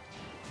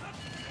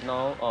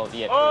 No. Oh,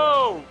 yeah. true.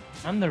 Oh!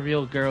 I'm the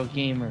real girl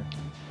gamer.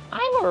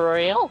 I'm a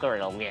real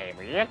girl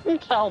gamer. You can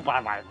tell by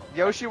my.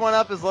 Yoshi went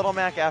up as Little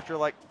Mac after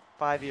like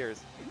 5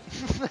 years.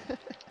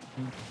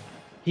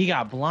 He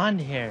got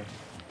blonde hair.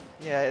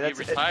 Yeah, He that's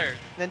retired.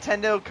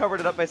 Nintendo covered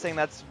it up by saying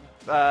that's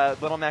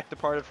Little Mac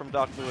departed from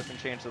Doc Lewis and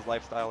changed his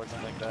lifestyle or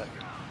something like that.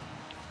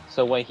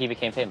 So wait, he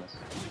became famous.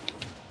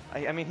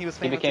 I mean, he was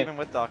famous became- even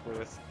with Doc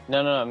Lewis.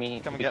 No. I mean, he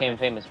Come and get became me.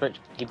 famous rich.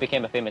 He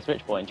became a famous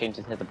rich boy and changed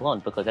his hair to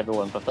blonde because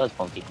everyone prefers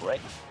blonde people,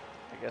 right?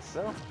 I guess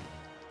so.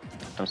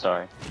 I'm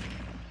sorry.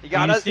 You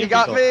got You us. You see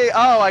got people. me.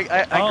 Oh,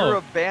 I Oh. grew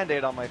a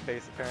band-aid on my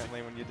face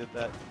apparently when you did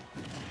that.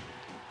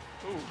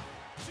 Ooh.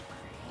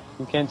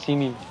 You can't see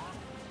me.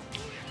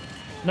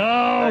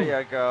 No!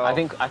 There you go. I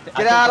think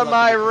Get out of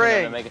my An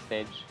ring. Omega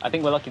stage. I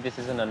think we're lucky this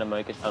isn't an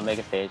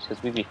Omega stage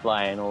because we'd be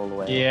flying all the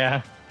way.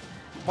 Yeah.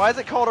 Why is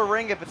it called a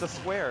ring if it's a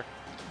square?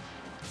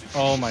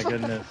 Oh my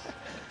goodness.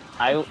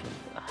 I'm done.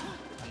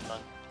 I'm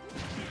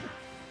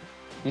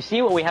You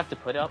see what we have to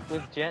put up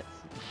with, Jetz?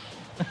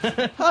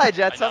 Hi,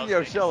 Jetz. I I'm know,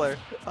 Yoshiller.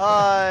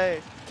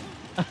 Hi.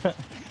 done.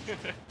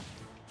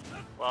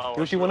 Wow.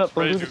 Yoshi I went was up.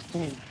 Don't ready do this to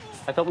me.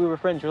 I thought we were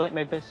friends. You're like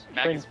my best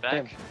Mac friend. is back.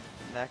 Damn.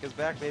 Mac is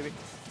back, baby.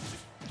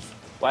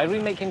 Why did we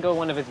make him go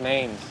one of his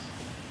mains?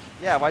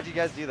 Yeah, why'd you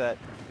guys do that?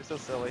 You're so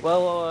silly.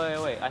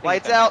 Well, wait. I think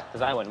Lights out.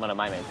 Because I went one of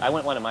my mains. I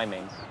went one of my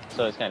mains,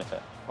 so it's kind of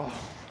fair. Oh.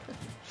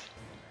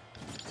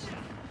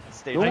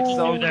 Stage I is can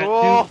so do that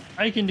cool. too.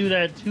 I can do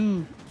that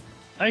too.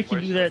 I can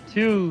Where's do that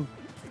too.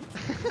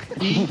 Just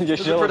This is a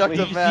show,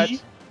 productive please. match.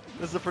 See?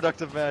 This is a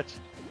productive match.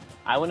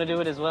 I want to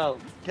do it as well.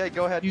 Okay,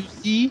 go ahead. You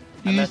see? Do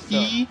I you messed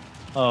see?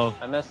 Oh.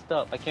 I messed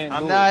up. I can't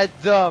I'm do not it.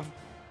 dumb.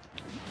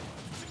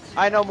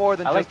 I know more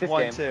than I like just this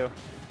 1, game. 2.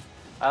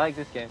 I like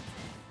this game.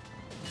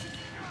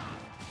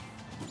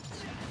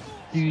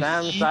 Do you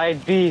Spam see?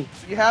 side B.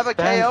 You have a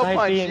Spam KO side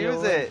punch, B in your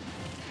use way. it.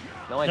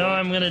 No, I No, don't.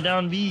 I'm gonna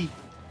down B.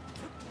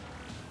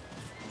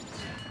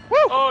 Woo!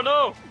 Oh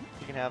no!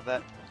 You can have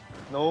that.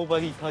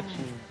 Nobody touch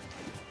me.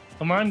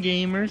 Come on,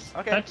 gamers.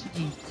 Okay. Touch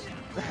me.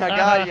 I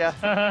got ya.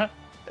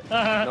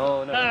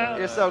 No.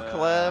 You're so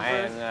clever.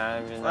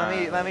 I'm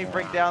Let me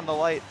bring down the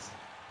lights.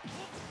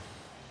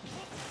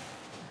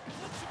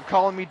 You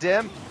calling me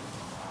dim?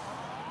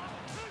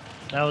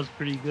 That was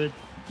pretty good.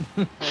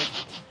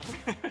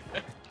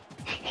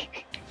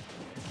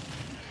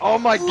 Oh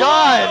my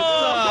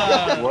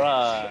god!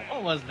 Bruh.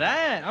 What was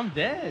that? I'm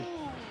dead.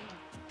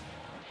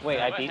 Wait,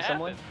 I What beat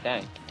someone?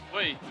 Dang.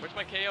 Wait, where's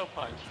my KO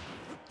punch?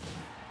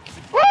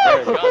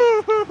 There Woo!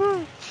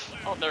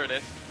 Oh, there it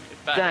is.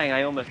 It's back. Dang,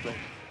 I almost went.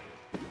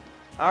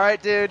 All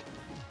right, dude.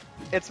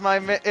 It's my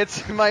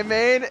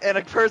main and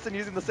a person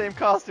using the same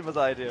costume as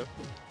I do.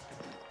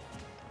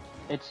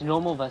 It's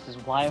normal versus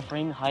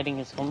wireframe hiding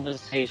his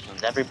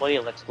conversations. Everybody,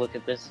 let's look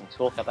at this and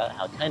talk about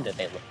how tender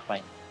they look,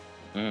 right?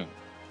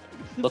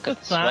 Look at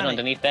the sweat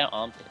underneath their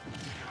armpit.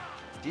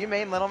 Do you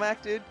main Little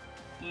Mac, dude?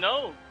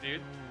 No,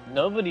 dude.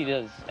 Nobody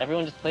does.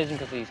 Everyone just plays him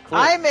because he's cool.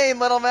 I main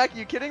Little Mac.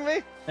 You kidding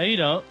me? No, you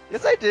don't.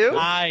 Yes, I do.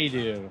 I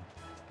do.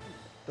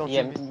 Don't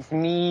Yeah, see me. it's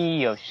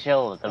me,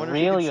 Yoshiller, the Wonder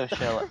if real you can-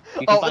 Yoshiller.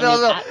 Oh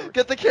no!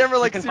 Get the camera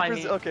like can find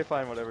super. me- Okay,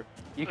 fine, whatever.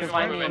 You can Wait,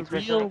 find wait, me wait. on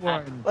Twitter. Real at-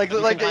 one. Like you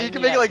like can you find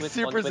can me make it at like Twitter-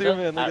 super on zoom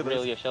Twitter in. Look at at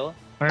real this. Yoshiller.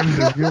 I'm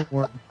the real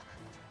one.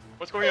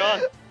 What's going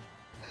on?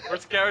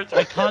 Where's the character?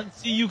 I can't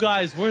see you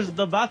guys. Where's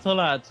the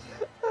battle at?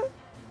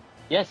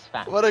 Yes,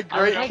 fat. What a I would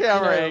great like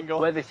camera to know angle.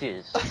 where this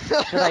is.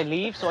 Should I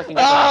leave so I can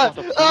get Ah! out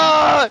of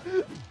Ah!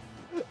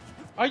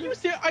 Are you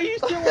still? Are you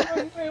still?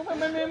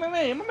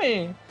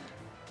 Wait.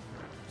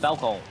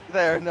 Falcon?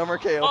 There, no more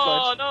KO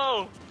Oh punch.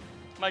 no!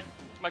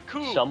 My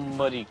coup.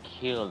 Somebody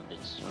kill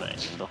this man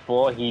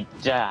before he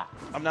dies.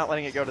 I'm not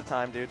letting it go to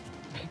time, dude.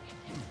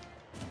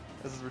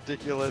 This is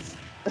ridiculous.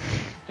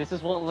 This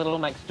is what little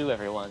Macs do,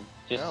 everyone.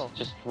 No.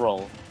 Just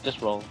roll.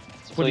 Just roll.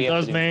 That's what he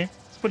does, man.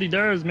 That's what he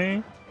does,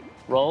 man.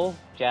 Roll,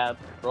 jab,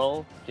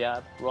 roll,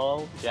 jab,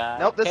 roll, jab.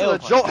 Nope, this KO is a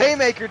punch. Jolt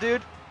Haymaker,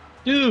 dude.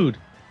 Dude,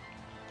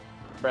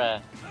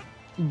 Bruh.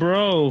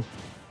 bro.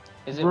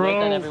 Is it Bro.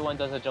 weird that everyone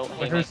does a jolt Like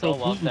haymaker her so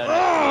whilst blue. they're...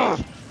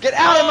 Ugh! Get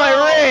out of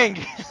my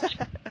ring!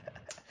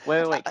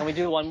 Wait, can we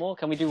do one more?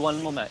 Can we do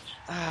one more match?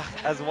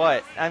 As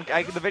what?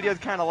 The video's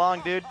kind of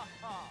long, dude.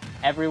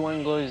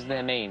 Everyone goes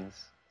their mains.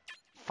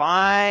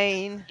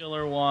 Fine.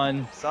 Killer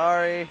one.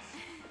 Sorry.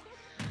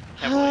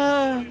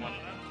 Can't believe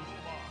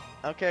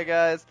Okay,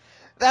 guys.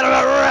 That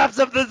about wraps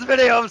up this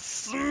video.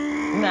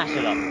 Smash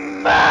it up.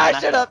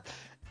 Smash it up.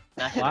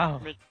 Smash it up.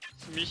 Wow.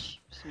 Smish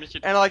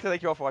it. And I'd like to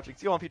thank you all for watching.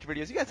 See you all in future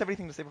videos. You guys have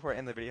anything to say before I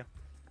end the video?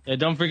 Yeah,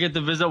 don't forget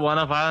to visit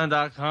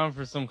oneupisland.com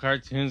for some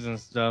cartoons and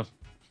stuff.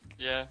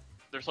 Yeah,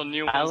 there's some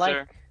new I ones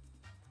there.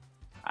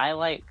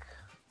 like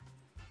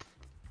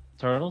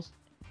Turtles?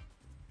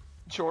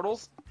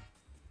 Chortles?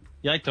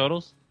 You like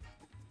turtles?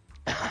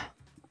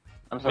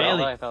 I'm sorry,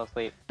 Bailey. I fell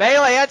asleep.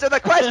 Bailey, answer the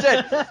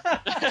question!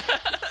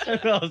 I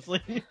fell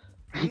asleep.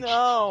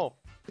 No.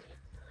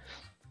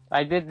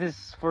 I did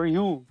this for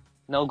you.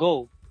 Now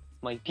go,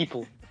 my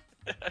people.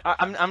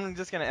 I'm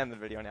just gonna end the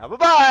video now.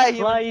 Bye-bye!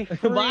 Fly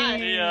free. Bye.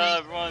 See ya,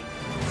 everyone.